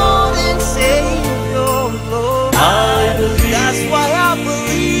my Lord and Savior, Lord. I believe. That's why I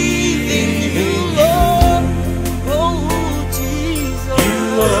believe in you, Lord. Oh, Jesus. You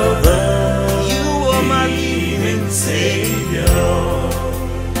are my living Savior.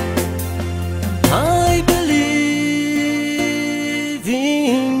 I believe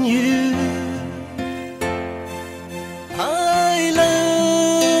in you. I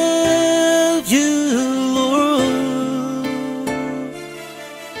love you, Lord.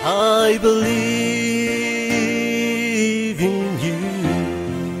 I believe in you.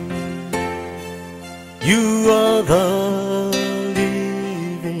 You are the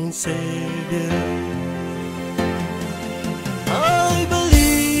living Savior. I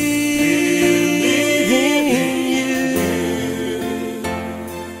believe in you.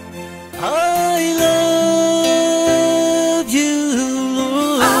 I love you,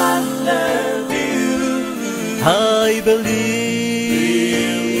 Lord. I love you. I believe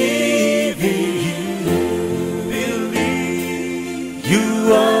in you. You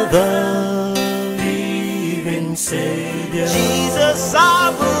are the living Savior. Jesus,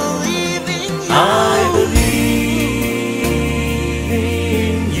 I believe in you. I believe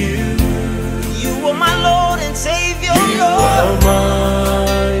in you. You are my Lord and Savior. You are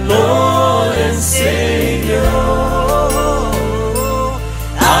my Lord and Savior.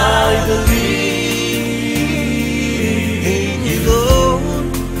 I believe in you, Lord.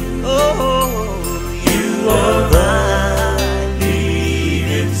 Oh, You are the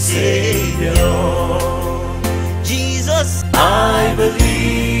living Savior. Jesus, I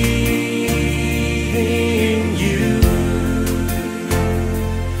believe in you.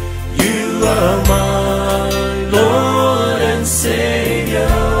 You are my Lord and Savior.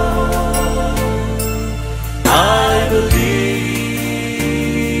 I believe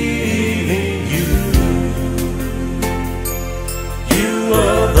in you. You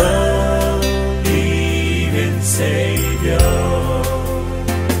are the living Savior.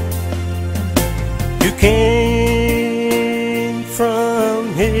 You came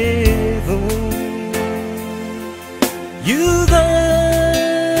from heaven. You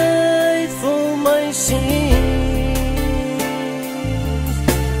died for my sins.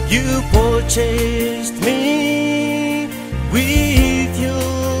 You purchased me with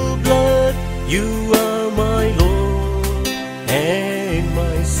your blood. You are my Lord and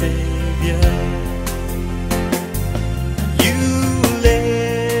my Savior. You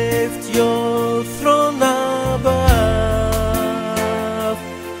left your throne above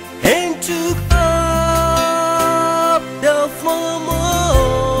and took up the form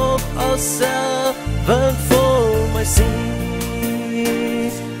of a servant for my sins.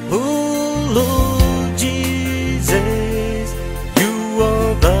 Oh Lord Jesus, you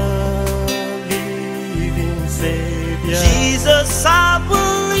are the living Savior. Jesus, I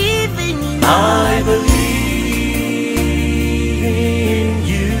believe in you. I believe in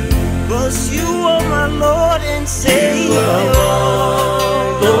you. 'Cause you are my Lord and Savior. You are my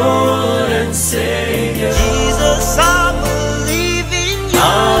Lord and Savior. Jesus, I believe in you. I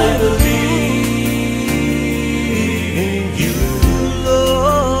believe in you.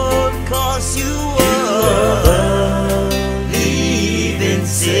 Lord, 'cause you are the living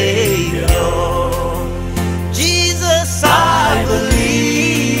Savior. Jesus, I believe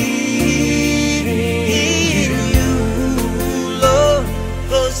in you, Lord,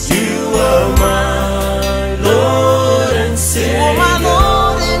 'cause You are my Lord and you are Savior. my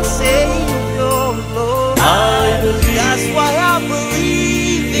Lord and Savior, Lord. I believe. That's why I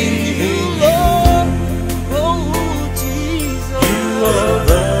believe in you, Lord. Oh, Jesus, You are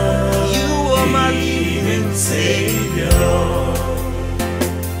the you are my living Savior.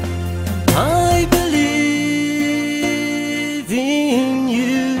 I believe in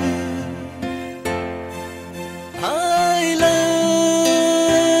you. I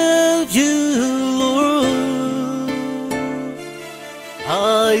love you, Lord.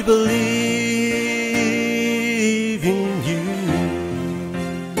 I believe in you.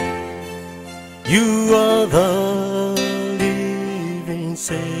 You are the living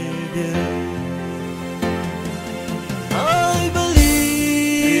Savior. I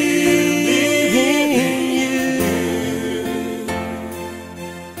believe in you.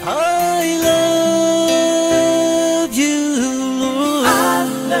 I love you, Lord. I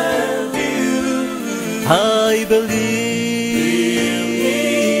love you. I believe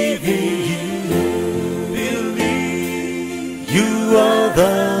in you. You are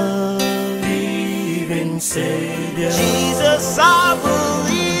the living Savior. Jesus, I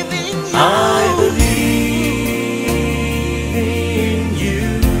believe in you. I believe in you.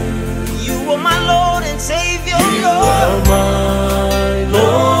 You are my Lord and Savior, You are Lord. my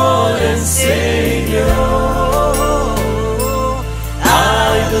Lord and Savior. I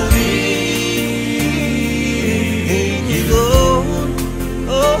believe in you. Lord.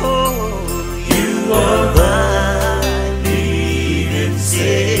 Oh, You are the living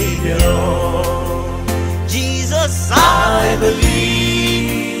Savior. Jesus, I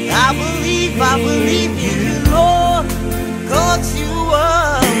believe I believe you, Lord, 'cause you are